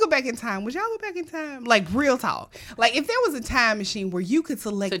could go back in time, would y'all go back in time? Like, real talk. Like, if there was a time machine where you could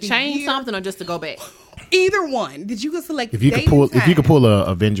select To the change year- something or just to go back? Either one. Did you could select If you date could pull, and time? if you could pull a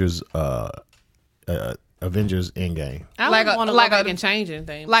Avengers Endgame, I Like don't a- want to like go back a- and change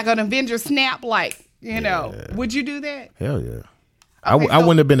anything. like an Avenger snap, like, you know, would you do that? hell yeah. Okay, I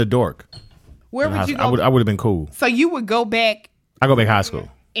wouldn't have been a dork. Where in would high you school. go? I would have been cool. So you would go back I go back high school.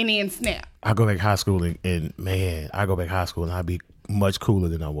 and then snap. I go back high school and man, I go back high school and I'd be much cooler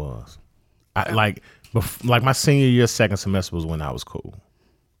than I was. Like my senior year, second semester was when I was cool.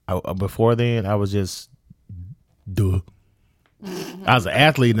 Before then, I was just duh. I was an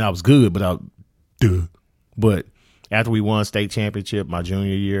athlete and I was good, but duh. But after we won state championship my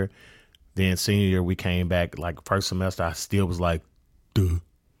junior year, then senior year we came back. Like first semester, I still was like duh.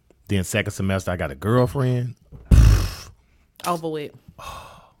 Then second semester, I got a girlfriend. Over with.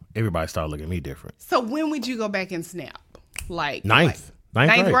 Everybody started looking at me different. So when would you go back and snap? Like Ninth.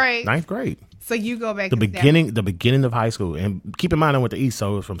 Ninth grade. Ninth grade. So you go back The and beginning of high school. And keep in mind I went to East,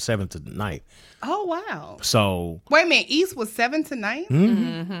 so it was from 7th to 9th. Oh, wow. So Wait a minute. East was 7th to 9th?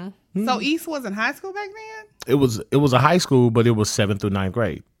 Mm-hmm. So East wasn't high school back then? it was a high school, but it was 7th through 9th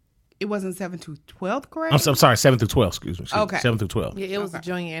grade. It wasn't 7th to 12th grade? I'm sorry, 7th through 12th, excuse me. Okay. 7th through 12. Yeah, it was a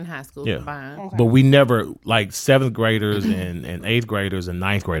junior and high school Yeah. combined. Okay. But we never, like 7th graders and 8th graders and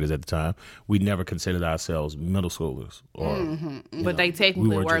 9th graders at the time, we never considered ourselves middle schoolers. Or, But they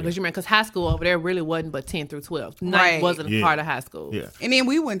technically were, because high school over there really wasn't but 10 through 12. Ninth wasn't a part of high school. Yeah. And then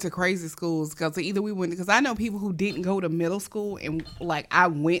we went to crazy schools because either we went, because I know people who didn't go to middle school, and like I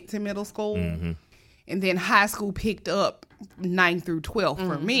went to middle school, and then high school picked up 9th through 12th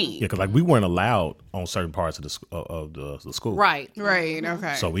for me. Yeah, because like we weren't allowed on certain parts of the school. Right. Right,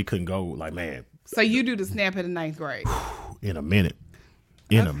 okay. So we couldn't go, like, man, So you do the snap in the 9th grade. in a minute.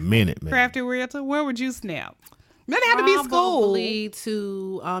 In a minute, man. Crafty Realtor, where would you snap? It doesn't have to be school. Probably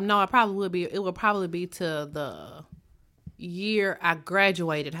to, no, I probably would be, it would probably be to the year I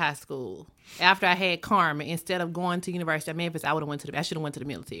graduated high school. After I had Carmen, instead of going to University of Memphis, I should have went to the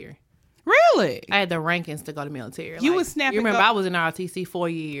military. Really? I had the rankings to go to military. You was snapping You remember up- I was in ROTC 4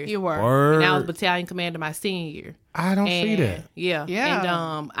 years. You were. Word. And I was battalion commander my senior year. I don't see that. Yeah. Yeah.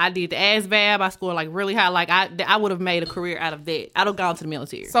 And I did the ASVAB. I scored like really high. Like I would have made a career out of that. I'd have gone to the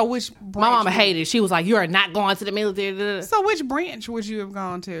military. So which branch? My mama hated it. She was like, "You are not going to the military." So which branch would you have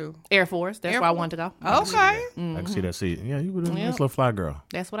gone to? Air Force. That's where I wanted to go. Okay. I can see that seat. Yeah, you would have been a nice little fly girl.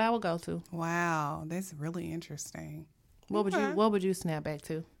 That's what I would go to. Wow, that's really interesting. What would you snap back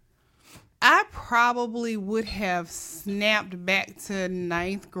to? I probably would have snapped back to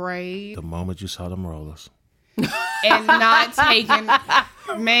 9th grade The moment you saw them rollers. and not taken.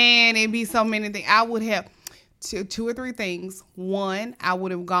 Man, it'd be so many things. I would have two or three things. One, I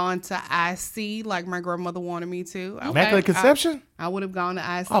would have gone to IC like my grandmother wanted me to. Immaculate Conception? I would have gone to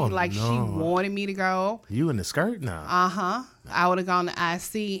IC Oh, like she no. wanted me to go. You in the skirt now? I would have gone to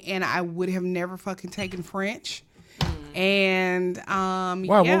IC, and I would have never fucking taken French. And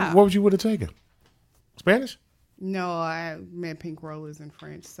Why? yeah. What would you would have taken? Spanish? No, I met pink rollers in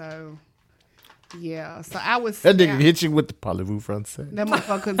French, so yeah. So I was That nigga hit you with the parlez-vous français. that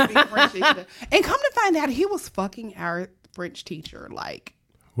motherfucker couldn't speak French either. And come to find out, he was fucking our French teacher. Like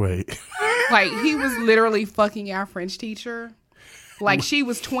Wait. he was literally fucking our French teacher. Like she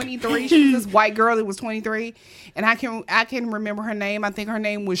was 23. She was this white girl that was 23, and I can remember her name. I think her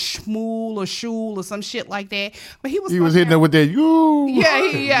name was Shmuel or Shul or some shit like that. But he was Hitting her with that, you.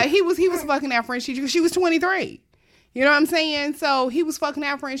 Yeah, he was fucking our French teacher. She was 23. You know what I'm saying? So he was fucking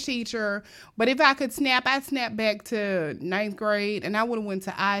our French teacher. But if I could snap, I'd snap back to 9th grade, and I would have went to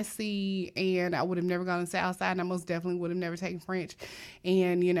IC, and I would have never gone to Southside, and I most definitely would have never taken French.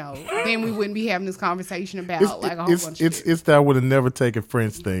 And, then we wouldn't be having this conversation about a whole bunch of shit. It's that I would have never taken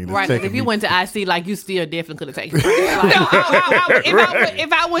French thing. Right. If you went to IC, like you still definitely could have taken French.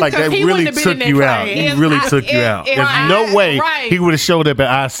 If I would, Like that he really wouldn't have been took in that you out. train. He If really I- took you if- out. if There's I- no way right. he would have showed up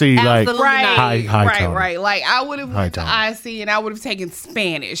at IC like, Absolutely not. hi, Tony. Right. Like I would have went to Tony. IC, and I would have taken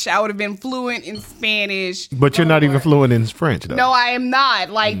Spanish. I would have been fluent in Spanish. But you're not even fluent in French, though. No, I am not.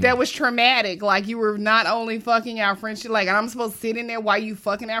 Like that was traumatic. Like you were not only fucking our French, like, and I'm supposed to sit in there while you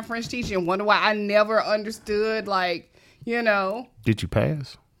fucking our French teacher and wonder why I never understood. Like, Did you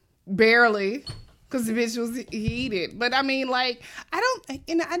pass? barely, because the bitch was heated. But I mean, like,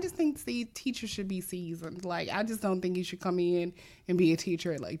 I just think the teachers should be seasoned. Like, I just don't think you should come in and be a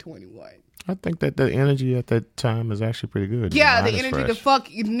teacher at like 21. I think that the energy at that time is actually pretty good. Yeah, Mine the is energy to fresh. fuck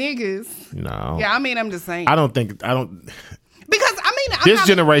niggas. No. Yeah, I mean, I'm just saying. I don't. Because I mean, I'm This not-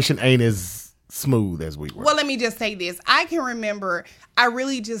 generation ain't as smooth as we were. Well, let me just say this. I can remember, I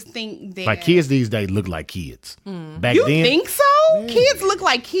really just think that. Like kids these days look like kids. Back You then, think so? Yeah. Kids look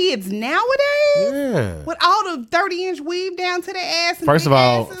like kids nowadays? yeah. With all the 30-inch weave down to their ass. And First of big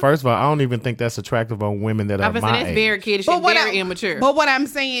all, asses? I don't even think that's attractive on women that are Obviously, my that's age. very kiddish and very immature. But what I'm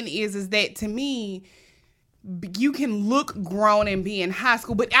saying is that to me, you can look grown and be in high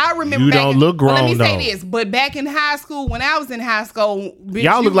school, but I remember You back don't in, look but let grown, me say though. this, but back in high school, when I was in high school, bitch,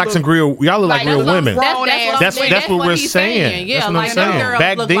 Y'all you look like some real. Y'all look like real some women. grown ass. That's what we're he's saying. Yeah, That's what I'm like them saying. girls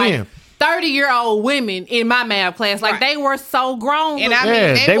Back look then. like 30-year-old women in my math class. Like, Right. they were so grown. And I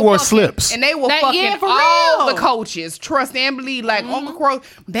Yeah, mean, they were wore fucking- slips. And they were That- fucking yeah, for all real. the coaches. Trust and believe. Like Uncle Crow.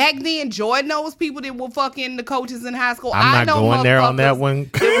 Back then, Jordan knows people that were fucking the coaches in high school. I'm I not know going there on that motherfuckers one.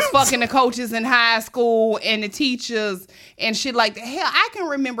 that was fucking the coaches in high school and the teachers and shit like that. Hell, I can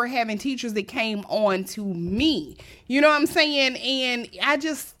remember having teachers that came on to me. You know what I'm saying? And I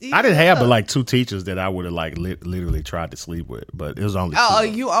didn't have but like 2 teachers that I would have like literally tried to sleep with, but it was only 2. Oh,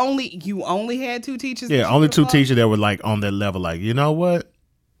 you only had 2 teachers? Yeah, only 2 teachers that were like on that level. Like, you know what?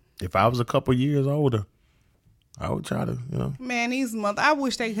 If I was a couple years older, I would try to, Man, these I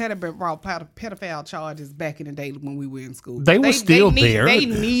wish they had been brought pedophile charges back in the day when we were in school. They were still there. They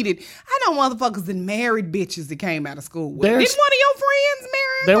needed. I know motherfuckers that married bitches that came out of school. Didn't one of your friends marry?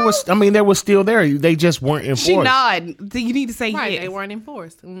 They were still there. They just weren't enforced. She nodded. You need to say Right, yes. they weren't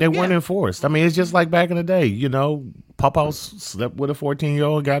enforced. They weren't enforced. I mean, it's just like back in the day. Papa slept with a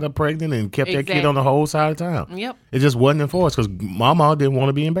 14-year-old, got her pregnant, and kept that kid on the whole side of town. Yep. It just wasn't enforced because Mama didn't want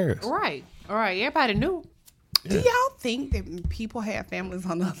to be embarrassed. Right. All right. Everybody knew. Do y'all think that people have families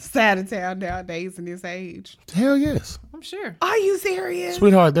on the other side of town nowadays in this age? Hell yes. I'm sure. Are you serious?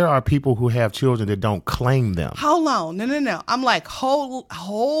 Sweetheart, there are people who have children that don't claim them. Hold on. No. I'm like whole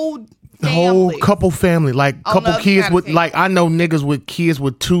Whole family. couple family. Like couple kids with, like, I know niggas with kids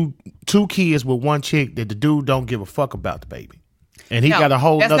with two kids with one chick that the dude don't give a fuck about the baby. And he got a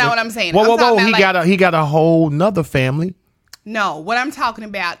whole that's not what I'm saying. Whoa. He got a whole nother family. No, what I'm talking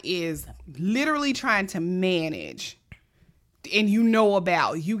about is literally trying to manage. And you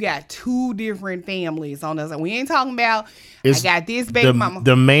got 2 different families on us. We ain't talking about, I got this baby mama.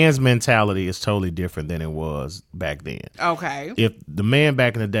 The man's mentality is totally different than it was back then. Okay. If the man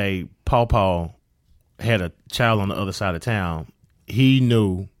back in the day, Paw had a child on the other side of town, he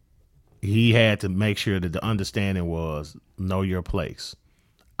knew he had to make sure that the understanding was, know your place.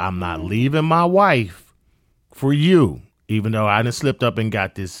 I'm not leaving my wife for you, even though I done slipped up and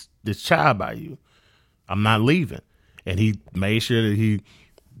got this child by you. I'm not leaving. And he made sure that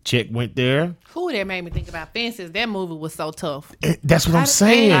chick went there. Who that made me think about Fences? That movie was so tough. That's what I'm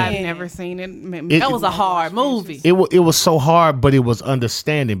saying. I've never seen it. That was a hard movie. It was so hard, but it was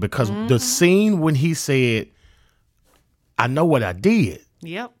understanding because the scene when he said, I know what I did.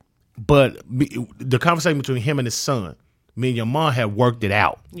 Yep. But the conversation between him and his son, me and your mom had worked it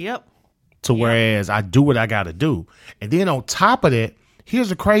out. Yep. To whereas I do what I got to do. And then on top of that, here's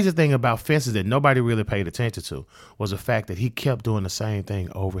the crazy thing about Fences that nobody really paid attention to was the fact that he kept doing the same thing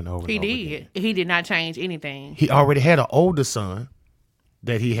over and over and over again. He did not change anything. He already had an older son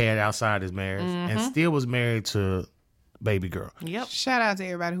that he had outside his marriage and still was married to baby girl. Yep. Shout out to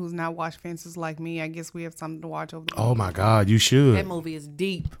everybody who's not watched Fences like me. I guess we have something to watch over the Oh my God, you should. That movie is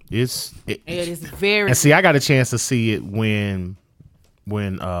deep. It is very And see, I got a chance to see it when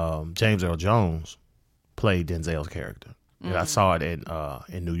James Earl Jones played Denzel's character. And I saw it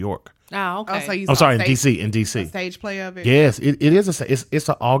in New York. Oh, okay. Oh, so you I'm sorry, in stage, DC. In DC, stage play of it. Yes, it is it's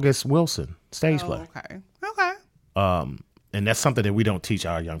an August Wilson stage play. Okay. And that's something that we don't teach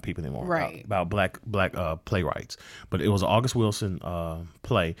our young people anymore, right? About black playwrights. But it was an August Wilson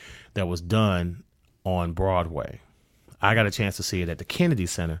play that was done on Broadway. I got a chance to see it at the Kennedy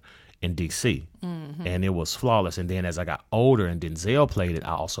Center in DC, and it was flawless. And then as I got older and Denzel played it,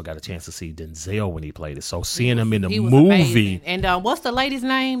 I also got a chance to see Denzel when he played it. So seeing him in the movie, amazing. And what's the lady's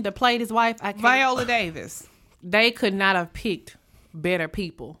name that played his wife? Viola Davis. They could not have picked better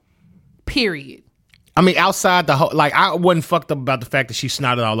people. Period. I mean, outside the whole, like, I wasn't fucked up about the fact that she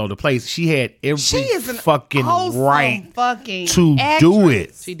snotted all over the place. She had every fucking right to do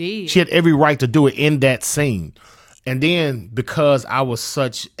it. She did. She had every right to do it in that scene. And then because I was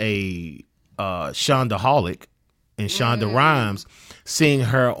such a Shonda-holic and Shonda Rhimes, seeing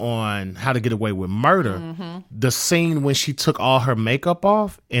her on How to Get Away with Murder, the scene when she took all her makeup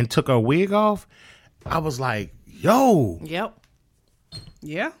off and took her wig off, I was like, yo. Yep.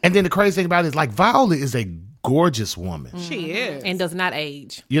 Yeah. And then the crazy thing about it is, like, Viola is a gorgeous woman. She is. And does not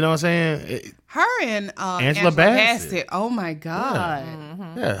age. You know what I'm saying? Her and Angela Bassett. Oh, my God.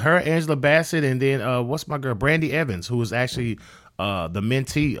 Yeah, her, Angela Bassett, and then what's my girl? Brandy Evans, who was actually the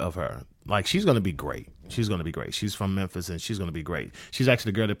mentee of her. Like, she's going to be great. She's going to be great. She's from Memphis, and she's going to be great. She's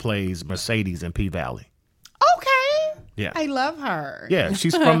actually the girl that plays Mercedes in P-Valley. Okay. Yeah. I love her. Yeah,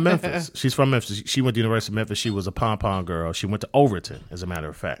 she's from Memphis. She's from Memphis. She went to the University of Memphis. She was a pom-pom girl. She went to Overton, as a matter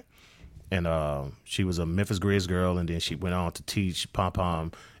of fact. And she was a Memphis Grizz girl, and then she went on to teach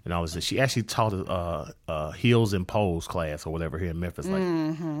pom-pom and all this. She actually taught a heels and poles class or whatever here in Memphis.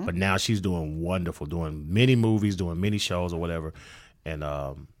 Like, but now she's doing wonderful, doing many movies, doing many shows or whatever. And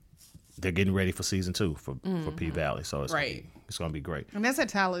they're getting ready for season 2 for P-Valley. So it's it's going to be great. And that's at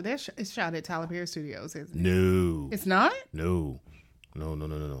Tyler. It's shot at Tyler Perry Studios, isn't it? No. It's not? No.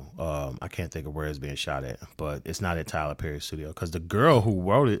 I can't think of where it's being shot at, but it's not at Tyler Perry Studio because the girl who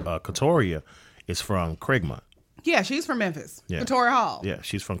wrote it, Katoria, is from Craigmont. Yeah, she's from Memphis. Yeah. Katoria Hall. Yeah,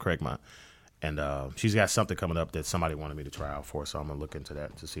 she's from Craigmont. And she's got something coming up that somebody wanted me to try out for, so I'm going to look into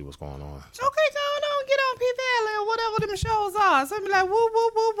that to see what's going on. So. Okay, go on, get on P Valley or whatever them shows are. So I be like, woo, woo,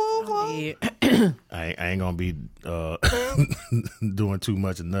 woo, woo, woo. Yeah. I ain't gonna be doing too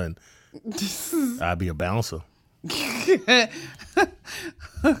much of nothing. I'd be a bouncer.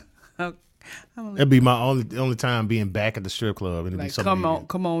 It'd be my only time being back at the strip club. And it'd be Like, something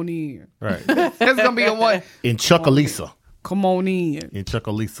come on in. right That's gonna be a one. in Chuckalisa. Come on in. In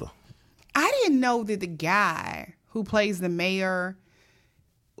Chuckalisa. I didn't know that the guy who plays the mayor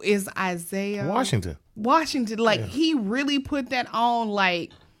is Isaiah Washington. Like he really put that on,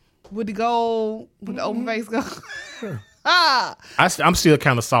 like with the gold, with the open face gold. I'm still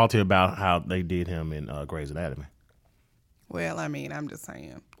kind of salty about how they did him in Grey's Anatomy. Well, I mean, I'm just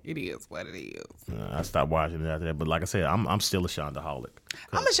saying, it is what it is. I stopped watching it after that, but like I said, I'm still a Shondaholic.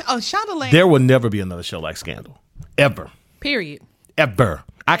 I'm a Shondaland. There will never be another show like Scandal, ever, Period. ever.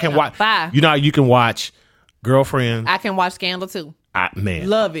 I can watch. Bye. You know, you can watch Girlfriend. I can watch Scandal too. Man,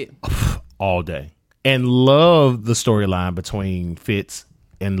 Love it. all day, and love the storyline between Fitz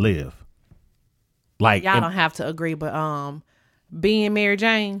and Liv. Like Y'all don't have to agree, but being Mary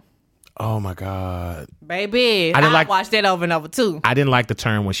Jane, oh my God, baby, I didn't like- watch that over and over too. I didn't like the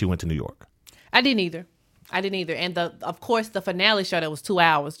turn when she went to New York. I didn't either. And of course the finale show that was 2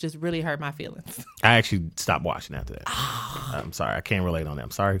 hours just really hurt my feelings. I actually stopped watching after that. I'm sorry, I can't relate on that.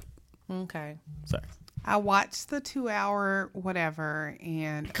 I'm sorry. Okay. Sorry. I watched the 2 hour whatever,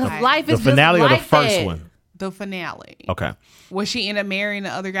 and Because life The is finale just or the like first that. one? the finale. Okay. Where she ended up marrying the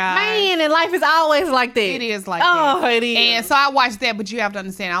other guy. Man, and life is always like that. It is like oh, that. it is. And so I watched that, but you have to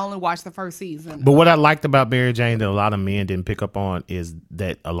understand, I only watched the first season. But what I liked about Mary Jane that a lot of men didn't pick up on is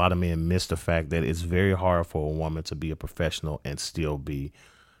that a lot of men missed the fact that it's very hard for a woman to be a professional and still be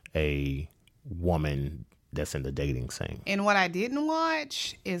a woman that's in the dating scene. And what I didn't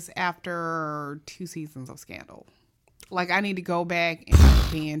watch is after 2 seasons of Scandal. Like, I need to go back and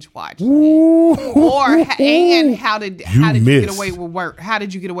binge watch. And how did you get away with work? How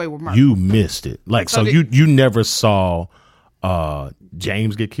did you get away with murder? You missed it. Like, so you never saw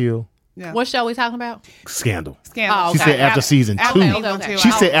James get killed? Yeah. What show we talking about? Scandal. Scandal. Oh, She said after season 2. Okay. She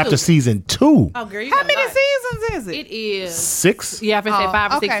said after season 2. Oh, girl, you How got a many lot. seasons is it? It is 6? Yeah, I think say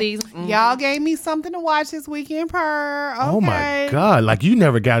 5 or 6 okay. seasons. Mhm. Y'all gave me something to watch this weekend, per. Okay. Oh my God. Like, you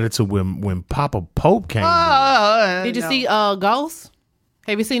never got it to when Papa Pope came. Did you see Ghost?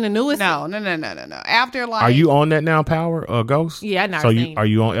 Have you seen the newest? No. After, like. Are you on that now, Power? Ghost? Yeah, I never So seen it. are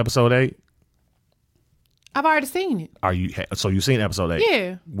you on episode 8? I've already seen it. Are you? So you seen episode 8?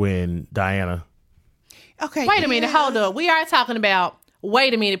 Yeah. When Diana. Okay. Wait a minute, hold up. We are talking about.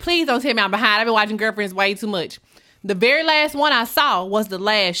 Wait a minute, please don't tell me I'm behind. I've been watching Girlfriends way too much. The very last one I saw was the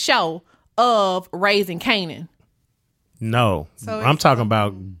last show of Raising Kanan. No, So I'm it's- talking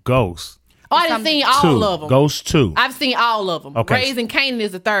about Ghost Oh, I done seen all 2. of them. Ghost 2. I've seen all of them. Okay. Raising Kanan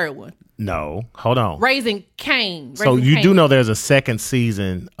is the third one. No, hold on. Raising Cain. So Raising you Cain. do know there's a second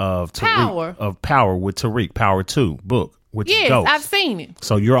season of Tariq, Power. of Power with Tariq, Power 2 book, which is Yes, Ghost. I've seen it.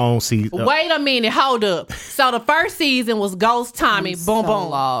 So you're on season. Wait a minute, hold up. So the first season was Ghost Tommy, boom, so boom.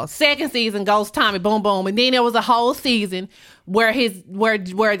 lost. Second season, Ghost Tommy, boom, boom. And then there was a whole season where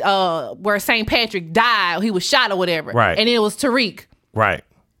where St. Patrick died, he was shot or whatever. Right. And then it was Tariq. Right.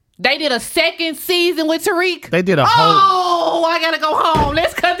 They did a second season with Tariq. They did a whole. Oh, I gotta go home.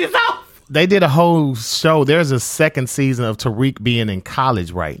 Let's cut this off. They did a whole show. There's a second season of Tariq being in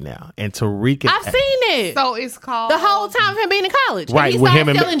college right now, and Tariq. I've seen it. So it's called. The whole time of him being in college. right And he with started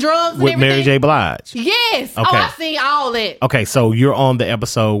him selling drugs and with Mary everything. J. Blige. Yes. Okay. Oh, I've seen all that. Okay, so you're on the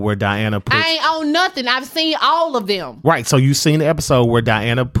episode where Diana puts. I ain't on nothing. I've seen all of them. Right, so you seen the episode where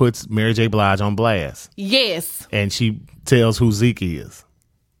Diana puts Mary J. Blige on blast, Yes. and she tells who Zeke is.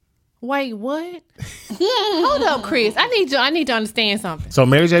 Wait, what? Hold up, Chris. I need to understand something. So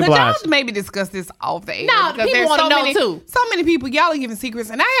Mary J. Could Blige. y'all maybe discuss this off the air? No, Because people there's wanna so know many, too. So many people, y'all are giving secrets,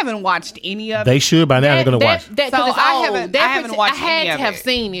 and I haven't watched any of it. They should by now. They're gonna watch. That, So 'cause it's I old. haven't watched I had any to of have it.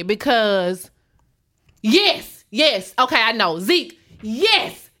 seen it because yes. Okay, I know. Zeke.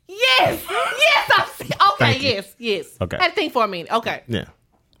 Yes. I've seen. Okay, Thank you. yes. Okay. I had to think for a minute. Okay. Yeah.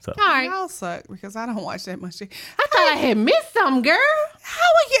 So All right. Y'all suck because I don't watch that much shit. I thought I had missed something, girl. How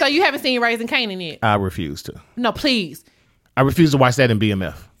we So get? you haven't seen Raising Kanan yet? I refuse to. No, please. I refuse to watch that in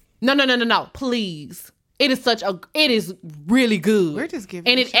BMF. No. Please. It is really good. We're just giving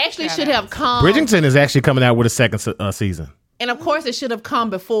and you it actually shout should outs. have come. Bridgerton is actually coming out with a second season. And of course, it should have come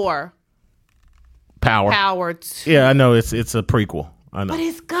before Power. Power. Yeah, I know it's a prequel. I know. But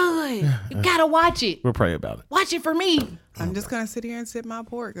it's good. You gotta watch it. We'll pray about it. Watch it for me. I'm just gonna sit here and sip my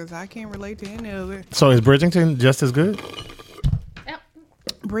pork because I can't relate to any of it. So is Bridgerton just as good?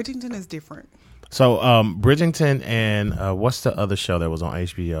 Bridgerton is different. So Bridgerton and what's the other show that was on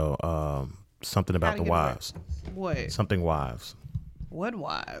HBO? something about the Gotta get away. wives. What? Something wives. What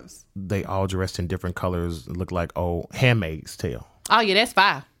wives? They all dressed in different colors. Look like old Handmaid's Tale. Oh yeah, that's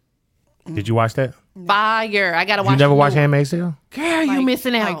fire. Did you watch that? Fire. I gotta watch. You never the watched new one. Handmaid's Tale? Girl, you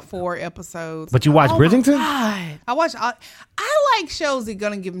missing out. Like 4 episodes. But you watched Bridgerton? God. I like shows that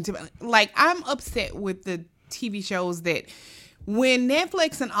gonna give them to me. Like, I'm upset with the TV shows that when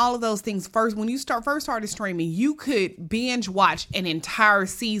Netflix and all of those things when you first started streaming, you could binge watch an entire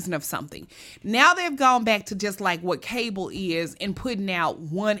season of something. Now they've gone back to just like what cable is and putting out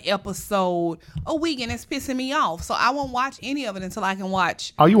 1 episode a week, and it's pissing me off. So I won't watch any of it until I can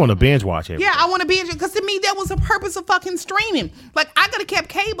watch. Oh, you want to binge watch everything? Yeah, I want to binge it because to me that was the purpose of fucking streaming. Like, I could have kept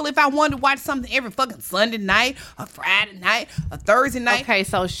cable if I wanted to watch something every fucking Sunday night, a Friday night, a Thursday night. Okay,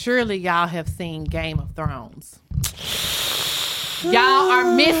 so surely y'all have seen Game of Thrones. Y'all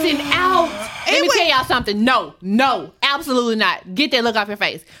are missing out. Let me tell y'all something. No, absolutely not. Get that look off your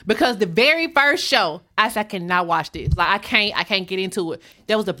face. Because the very first show, I said, I cannot watch this. Like, I can't get into it.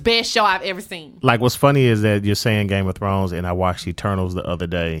 That was the best show I've ever seen. Like, what's funny is that you're saying Game of Thrones, and I watched Eternals the other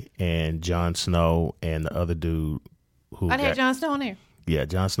day, and Jon Snow and the other dude who I had Jon Snow on there. Yeah,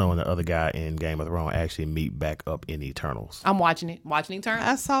 Jon Snow and the other guy in Game of Thrones actually meet back up in Eternals. I'm watching it. Watching Eternals.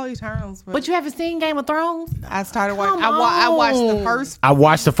 I saw Eternals, But you haven't seen Game of Thrones? I started watching. I watched the first. I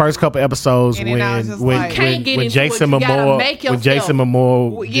watched the first couple episodes And then I was just like- Can't get when into Jason it. You gotta Momoa make when yourself. Jason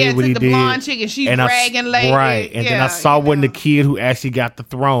Momoa Yeah, did what he the did. blonde chick, and she's And dragging lady. right, and then I Yeah, saw you when the know. kid who actually got the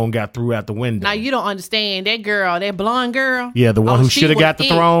throne got threw out the window. Now, you don't understand. That girl, that blonde girl. Yeah, the one who she shoulda was got the it.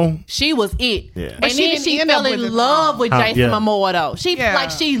 throne. She was it. Yeah. And But she then didn't she end fell up with the in love throne. with Jason yeah. Momoa, though. She Yeah.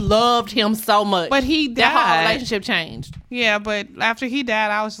 she loved him so much. But he That whole died. relationship changed. Yeah, but after he died,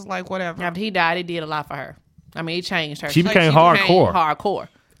 I was just like, whatever. After he died, it did a lot for her. I mean, it changed her. She became hardcore. Hardcore.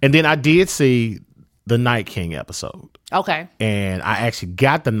 And then I did see the Night King episode, Okay. and I actually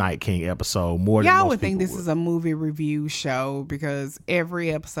got the Night King episode more than Y'all most would think people this is a movie review show because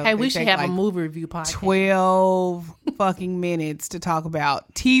every episode. Hey, they we should take have like a movie review podcast. 12 fucking minutes to talk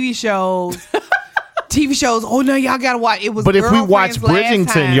about TV shows. TV shows. Oh no, y'all gotta watch. It was. But if we watch Girlfriends last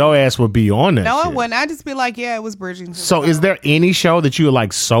Bridgerton, time. your ass would be on that. No, shit. it wouldn't. I'd just be like, yeah, it was Bridgerton. So is there any show that you're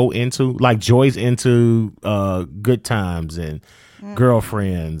like so into? Like Joy's into Good Times and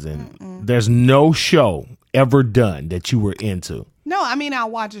Girlfriends, and there's no show ever done that you were into. No, I mean, I'll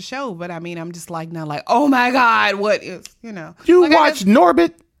watch a show, but I mean, I'm just like, not like, oh my God, what is, you know. You Like, I watch just-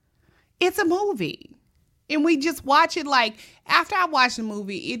 Norbit? It's a movie. And we just watch it like, after I watch the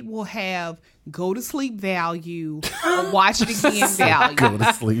movie, it will have go to sleep value or watch it again value. Go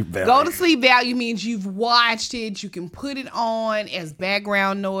to sleep, Valley. Go to sleep value means you've watched it. You can put it on as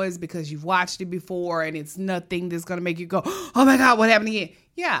background noise because you've watched it before and it's nothing that's going to make you go, oh my God, what happened again?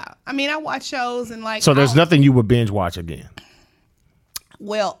 Yeah. I mean, I watch shows and like. So there's nothing you would binge watch again.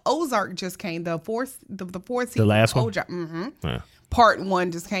 Well, Ozark just came, the fourth season. The last one? Ozark, Yeah. Part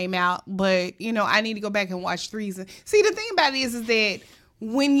 1 just came out, but you know, I need to go back and watch 3. See, the thing about it is that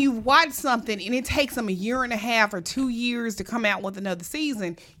when you watch something and it takes them a year and a half or 2 years to come out with another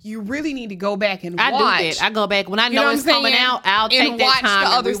season, you really need to go back and watch. I do that. I go back when I You know, know what it's I'm coming saying? out. I'll and take that watch time the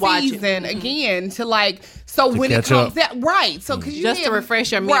and other rewatch season it. again to like. So when it catch comes up. out, right? So because Just to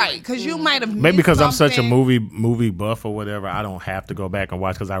refresh your memory. right? Because you might have Maybe missed because I'm such a something. movie buff or whatever, I don't have to go back and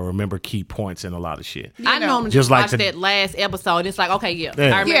watch because I remember key points in a lot of shit. I know. normally Just just like watch the- that last episode. It's like, okay, yeah. Yeah.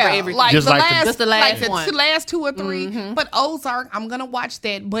 I remember Yeah, everything. like Just the like the- last, Just the last like one. the last 2 or 3. But Ozark, I'm gonna watch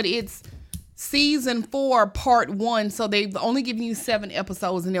that. But it's season 4, part 1. So they've only given you 7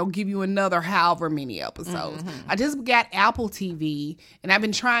 episodes, and they'll give you another however many episodes. I just got Apple TV, and I've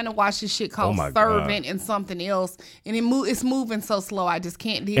been trying to watch this shit called Oh my God. Servant and something else, and it's moving so slow. I just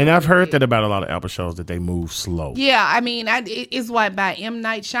can't deal. And with I've heard it. that about a lot of Apple shows that they move slow. Yeah, I mean, it's what by M.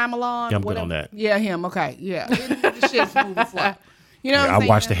 Night Shyamalan. Yeah, I'm good whatever. on that. Yeah, him. Okay, yeah, the shit's moving slow. You know, what Yeah, I'm I saying?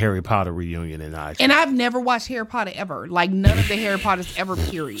 watched the Harry Potter reunion And I've never watched Harry Potter ever. Like none of the Harry Potters ever.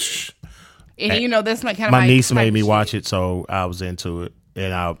 Period. And you know that's my kind of my niece type made me shit. watch it, so I was into it,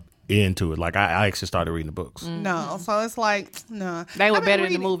 and I into it. Like I actually started reading the books. No, so it's like no. They were I've been better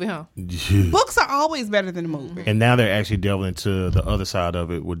than the reading- movie, huh? Books are always better than the movie. And now they're actually delving into the other side of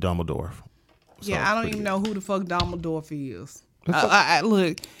it with Dumbledore. So Yeah, I don't pretty even good. know who the fuck Dumbledore is.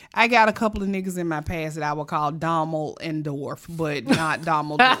 Look, I got a couple of niggas in my past that I would call Dommel and Dorf, but not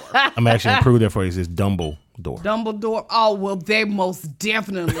Dumbledore. I'm actually improved that for you. It's Dumbledore. Dumbledore. Oh well, they most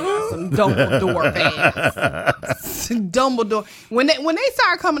definitely are some Dumbledore fans. Dumbledore. When they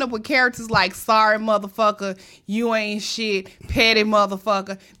start coming up with characters like sorry motherfucker, you ain't shit, petty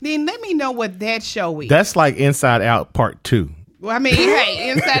motherfucker, then let me know what that show is. That's like Inside Out Part 2. Well, I mean, hey,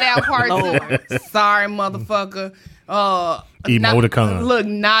 Inside Out Part 2. Sorry, motherfucker. Emoticon.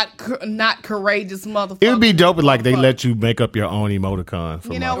 Not courageous motherfucker. It would be dope if like they let you make up your own emoticon.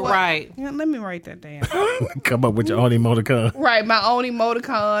 From You know what? Right. Yeah, let me write that down. come up with your own emoticon. Right, my own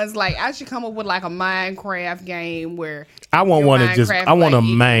emoticons. Like I should come up with like a Minecraft game where I want one of just. Minecraft, I want like, a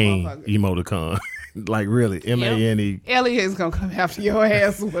equal main motherfucker. emoticon. Like really, MANE. Elliot is gonna come after your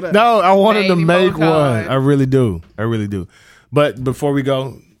ass with a No, I wanted to main make emoticon. one. I really do. But before we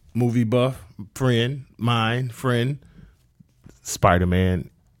go, movie buff friend, Spider-Man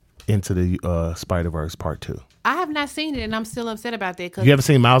Into the Spider-Verse Part 2. I have not seen it, and I'm still upset about that because You ever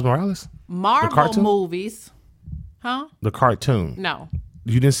seen Miles Morales? Marvel cartoon? movies. Huh? The cartoon. No,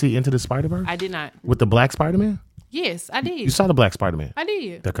 You didn't see Into the Spider-Verse? I did not. With the Black Spider-Man? Yes, I did. You saw the Black Spider-Man. I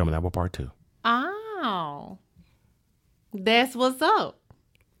did. They're coming out with Part 2. Oh, that's what's up.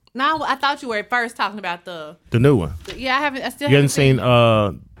 Now I thought you were at first talking about the. The new one. Yeah, I haven't. I still You haven't hadn't seen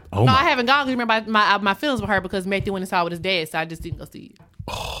No, I my. haven't gone. 'Cause remember, my feelings with her because Matthew went and saw it with his dad, so I just didn't go see it.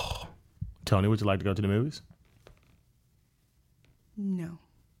 Tony, would you like to go to the movies? No.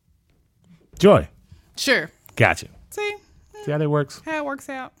 Joy. Sure. Gotcha. See See how that works? how it works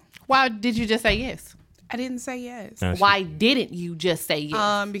out. Why did you just say yes? I didn't say yes. No, Why didn't you just say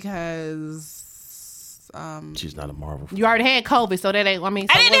yes? Because She's not a Marvel fan. You already had COVID, so that ain't. I mean,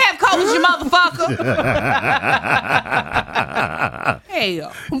 so I didn't have COVID, you motherfucker.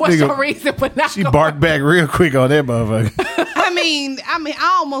 Hell. What's Nigga, your reason for not? She going? barked back real quick on that motherfucker. I mean,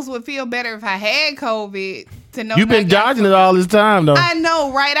 I almost would feel better if I had COVID to know. You've been that I got dodging it all this time, though. I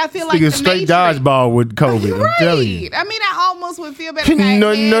know, right? I feel like Nigga the straight Matrix. dodgeball with COVID. I'm telling you. Right. I mean, I almost would feel better. If I No,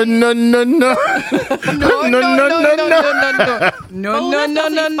 had no, no, no, no. no, no, no,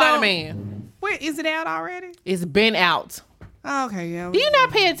 No, Spider-Man. Where is it out already? It's been out. Okay, yeah. Do you not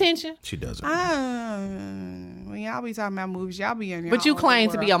pay attention? She doesn't. When y'all be talking about movies, y'all be in your But you own claim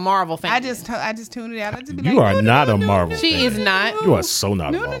to world. be a Marvel fan. I just tuned it out. I just be You like, are not a Marvel She fan. is not. You are so not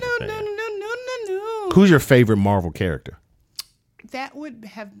a no, no, Marvel no, no, fan. no, no, no, no. Who's your favorite Marvel character? That would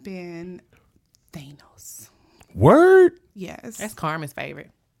have been Thanos. Word? Yes. That's Carmen's favorite.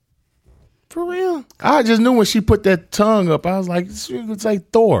 For real? I just knew when she put that tongue up, I was like, she would say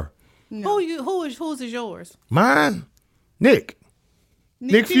Thor. Whose is yours? Mine? Nick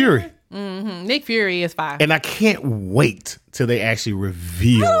Fury. Nick Fury is fine. And I can't wait till they actually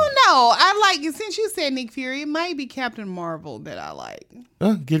reveal. I don't know. I like it. Since you said Nick Fury, it might be Captain Marvel that I like.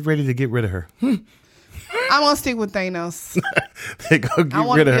 Get ready to get rid of her. I'm going to stick with Thanos. They go get I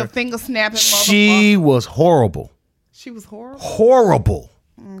want rid to of be her. a finger snapping She motherfucker. was horrible. She was horrible. Horrible.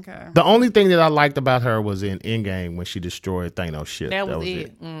 Okay. The only thing that I liked about her was in Endgame when she destroyed Thanos' ship. That was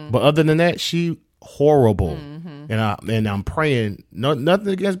it. But other than that, she horrible. And I'm praying nothing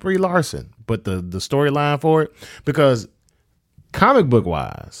against Brie Larson, but the storyline for it, because comic book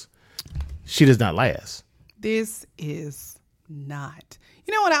wise, she does not last. This is not.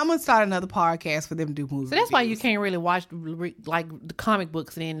 You know what? I'm going to start another podcast for them to do movies. So that's why you can't really watch like the comic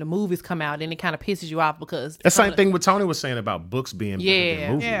books and then the movies come out and it kind of pisses you off because That's the same thing what Tony was saying about books being better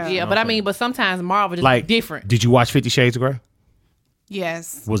than movies. Yeah. You know but what I I'm mean, saying? but sometimes Marvel just like different. Did you watch 50 Shades of Grey?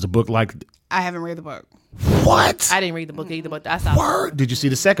 Yes. Was the book like I haven't read the book. what? I didn't read the book either, but I saw. Word? Did you see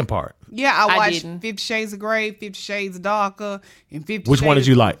the second part? Yeah, I watched didn't. 50 Shades of Grey, 50 Shades Darker, and 50 Which one did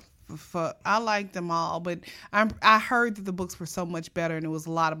you like? I liked them all, but I heard that the books were so much better and it was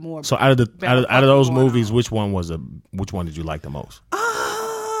a lot of more. So out of better those fucking going movies, on. which one did you like the most?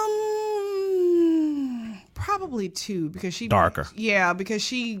 Probably two because she Darker. Yeah, because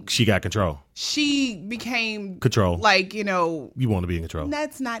she Got control. became Control. like You want to be in control.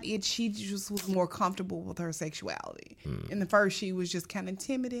 that's not it. She just was more comfortable with her sexuality. In the first, she was just kind of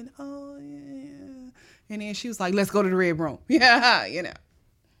timid and and then she was like, "Let's go to the red room." Yeah,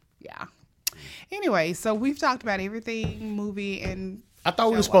 yeah. Anyway, so we've talked about everything, movie and. I thought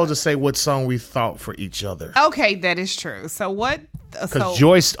we were supposed to say what song we thought for each other. Okay, that is true. So what? Because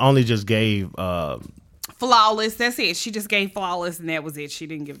Joyce only just gave. Flawless. That's it. She just gave Flawless, and that was it. She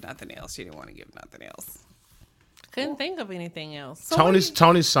didn't give nothing else. She didn't want to give nothing else. Couldn't think of anything else. So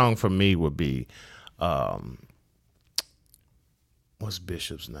Tony's song for me would be, what's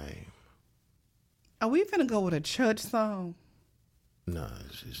Bishop's name? Are we finna go with a church song? No,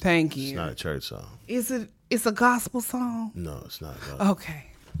 it's Thank It's you. not a church song. Is it? It's a gospel song. No, it's not. Okay.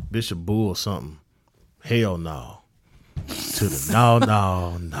 Bishop Bull something. Hell no. To the no.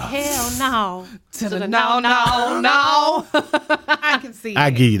 Hell no. To the no. I can see. I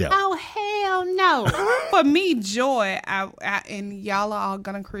it. give you that. Oh hell no. For me, Joy, I and y'all are all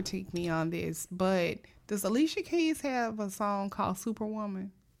gonna critique me on this, but does Alicia Keys have a song called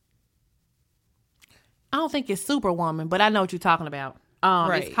Superwoman? I don't think it's Superwoman, but I know what you're talking about.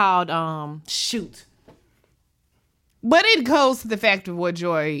 Right. It's called Shoot. But it goes to the fact of what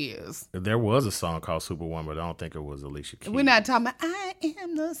joy is. There was a song called Superwoman, but I don't think it was Alicia Keys. We're not talking about I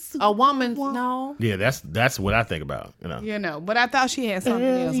am the super A woman, no. Yeah, that's what I think about. But I thought she had something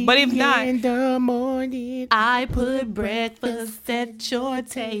else. But if not, in the morning. I put breakfast at your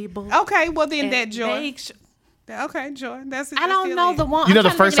table. okay, well then and that joy. make sure- Okay, joy. That's it. I don't know the one. You know, I'm the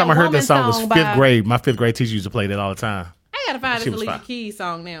trying to first think time I of heard that woman song was song fifth by- grade. My fifth grade teacher used to play that all the time. I gotta find She this was Alicia fine. Keys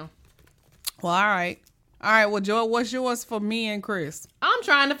song now. Well, all right. All right, well, Joy, what's yours for me and Chris? I'm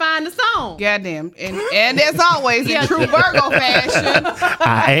trying to find the song. Goddamn. And as always, in true Virgo fashion,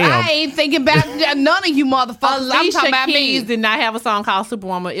 I am. I ain't thinking about none of you motherfuckers. I'm Alicia talking about Keys me. did not have a song called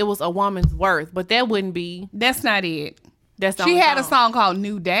Superwoman. It was A Woman's Worth, but that wouldn't be. That's not it. That's the She only had a song called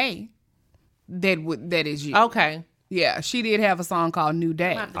New Day. That is you. Okay. Yeah, she did have a song called New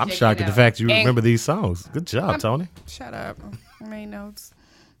Day. I'm shocked at the fact you And- remember these songs. Good job, Tony. Shut up. I made notes.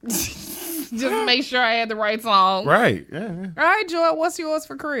 Just make sure I had the right song. Right. Yeah. All right, Joy, what's yours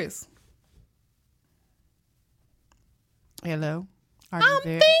for Chris? Hello? Are you I'm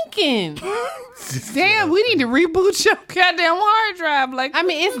there? thinking. Damn, we need to reboot your goddamn hard drive. Like, I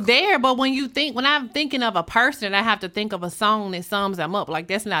mean, it's there, but when I'm thinking of a person, I have to think of a song that sums them up. Like,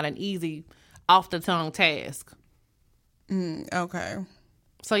 that's not an easy, off the tongue task. okay.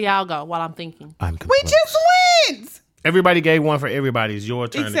 So y'all go while I'm thinking. I'm We complete. just went. Everybody gave one for everybody. It's your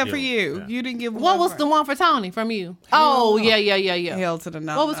turn. Except to for give. you. Yeah. You didn't give What one was for- the one for Tony from you? Oh, yeah. Hell to the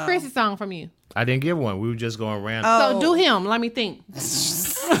no. What was Chris's song from you? I didn't give one. We were just going around. So do him. Let me think.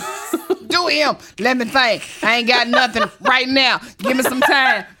 Do him. Let me think. I ain't got nothing right now. Give me some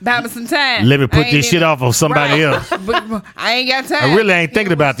time. Buy me some time. Let me put I ain't this shit even- off on somebody Right. else. But I ain't got time. I really ain't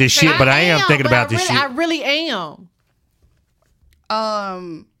thinking about this shit, but I am thinking about this shit. I really am.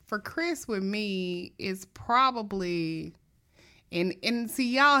 For Chris with me, it's probably and see,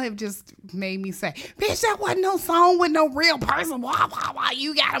 y'all have just made me say, bitch, that wasn't no song with no real person. Wah, wah, wah.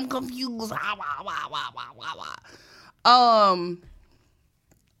 You got them confused. Wah, wah, wah, wah, wah, wah, wah.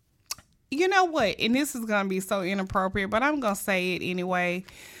 You know what? And this is gonna be so inappropriate, but I'm gonna say it anyway.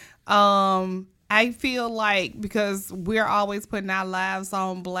 I feel like because we're always putting our lives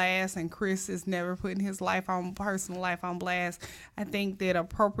on blast and Chris is never putting his personal life on blast, I think that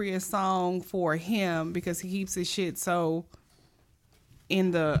appropriate song for him, because he keeps his shit so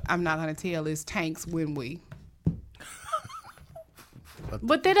in the I'm not gonna tell is Tanks When We.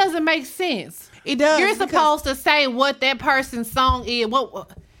 But that doesn't make sense. It does. You're because supposed to say what that person's song is.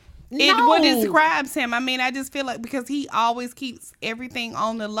 What describes him. I mean, I just feel like because he always keeps everything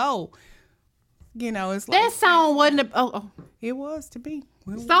on the low. You know, it's like that song wasn't. it was to be.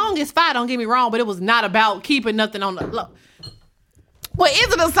 Song is fine. Don't get me wrong, but it was not about keeping nothing on the low. Well,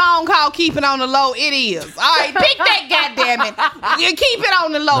 is it a song called "Keep It on the Low"? It is. All right, pick that, goddammit. You keep it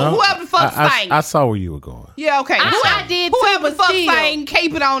on the low. No, Whoever the fuck sang. I saw where you were going. Yeah, okay. I did too, Whoever the but fuck still. sang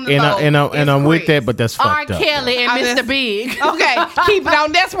 "Keep It on the Low." And I'm with Chris. that, but that's R. fucked up. Kelly and I'm Mr. just- Big. Okay, keep it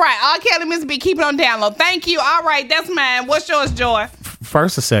on. That's right. R. Kelly, Mr. B, keep it on down low. Thank you. All right, that's mine. What's yours, Joy?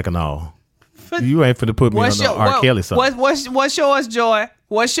 First or second, all. You ain't finna put me on no R. Kelly song. What's yours, Joy?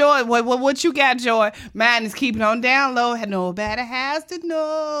 What's yours? What you got, Joy? Mine is keep it on down low. Nobody has to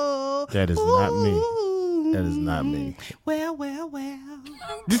know. That is not me. That is not me. Well.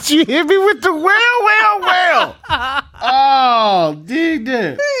 Did you hit me with the well? Oh, dig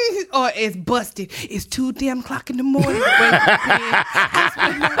that. Or it's busted. It's 2 damn o'clock in the morning.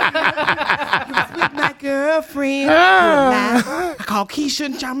 I was with my girlfriend. I called Keisha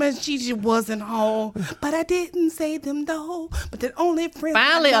and Chama. She just wasn't home. But I didn't say them though. But the only friend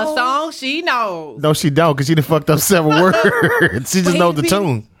Finally, I a know, song she knows. No, she don't, because she done fucked up several words. She just knows the Baby.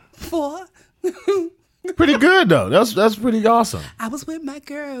 tune. For Pretty good, though. That's pretty awesome. I was with my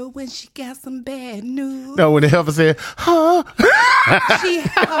girl when she got some bad news. No, when the helper said, huh? She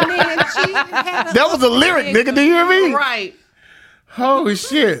had a That was a lyric, nigga. Do you hear me? Right. Holy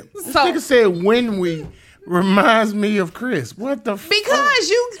shit. This nigga said, when we reminds me of Chris. What the fuck? Because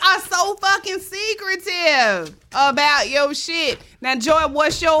you are so fucking secretive about your shit. Now, Joy,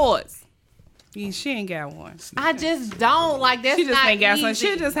 what's yours? Yeah, she ain't got one. I just don't like that. She just ain't got something.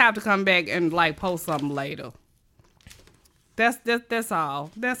 She'll just have to come back and like post something later. That's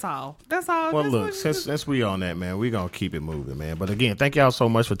all. Well, That's look, since we on that, man, we're going to keep it moving, man. But again, thank y'all so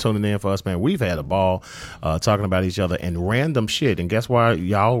much for tuning in for us, man. We've had a ball talking about each other and random shit. And guess why?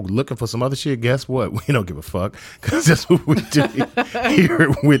 Y'all looking for some other shit? Guess what? We don't give a fuck because that's what we do here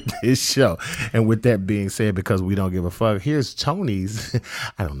with this show. And with that being said, because we don't give a fuck, here's Tony's.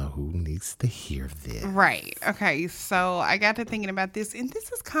 I don't know who needs to hear this. Right. Okay. So I got to thinking about this, and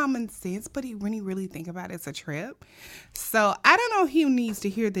this is common sense, but when you really think about it, it's a trip. So I don't know who needs to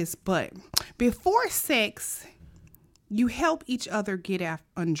hear this, but before sex, you help each other get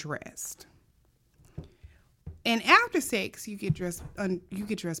undressed, and after sex, you get dressed. You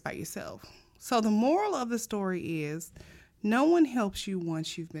get dressed by yourself. So the moral of the story is, no one helps you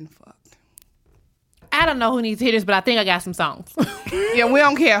once you've been fucked. I don't know who needs to hear this, but I think I got some songs. Yeah, we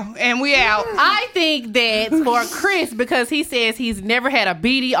don't care, and we out. I think that for Chris, because he says he's never had a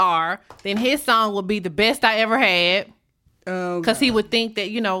BDR, then his song would be The Best I Ever Had. Because he would think that,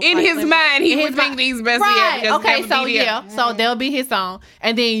 in like, his mind, he would think that he's best. Right. Okay, so yeah. So that'll be his song.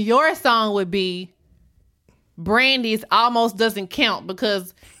 And then your song would be Brandy's Almost Doesn't Count,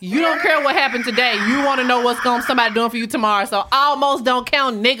 because you don't care what happened today. You want to know what's somebody doing for you tomorrow. So almost don't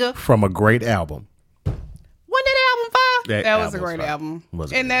count, nigga. From a great album. When did that album fall? That was a great album.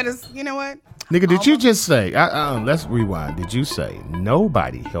 And that is, you know what? Nigga, did you just say, let's rewind. Did you say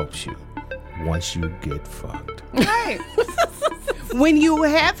nobody helps you once you get fucked? Right. When you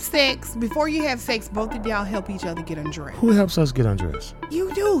have sex, before you have sex, both of y'all help each other get undressed. Who helps us get undressed?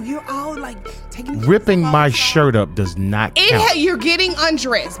 You do. You're all like taking... Ripping my shirt up does not count. You're getting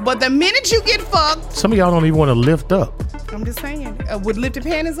undressed, but the minute you get fucked... Some of y'all don't even want to lift up. I'm just saying. Would lift the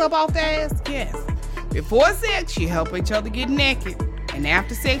panties up off the ass? Yes. Before sex, you help each other get naked. And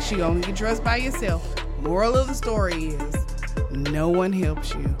after sex, you only get dressed by yourself. Moral of the story is, no one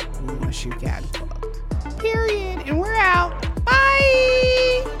helps you once you've gotten fucked. Period. And we're out.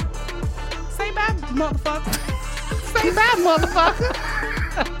 Bye. Say bye, motherfucker. Say bye,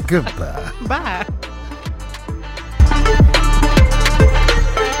 motherfucker. Goodbye. Bye.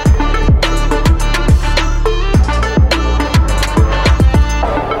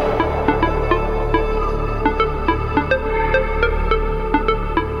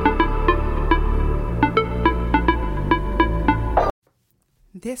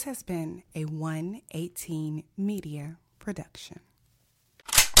 This has been a 118 Media production.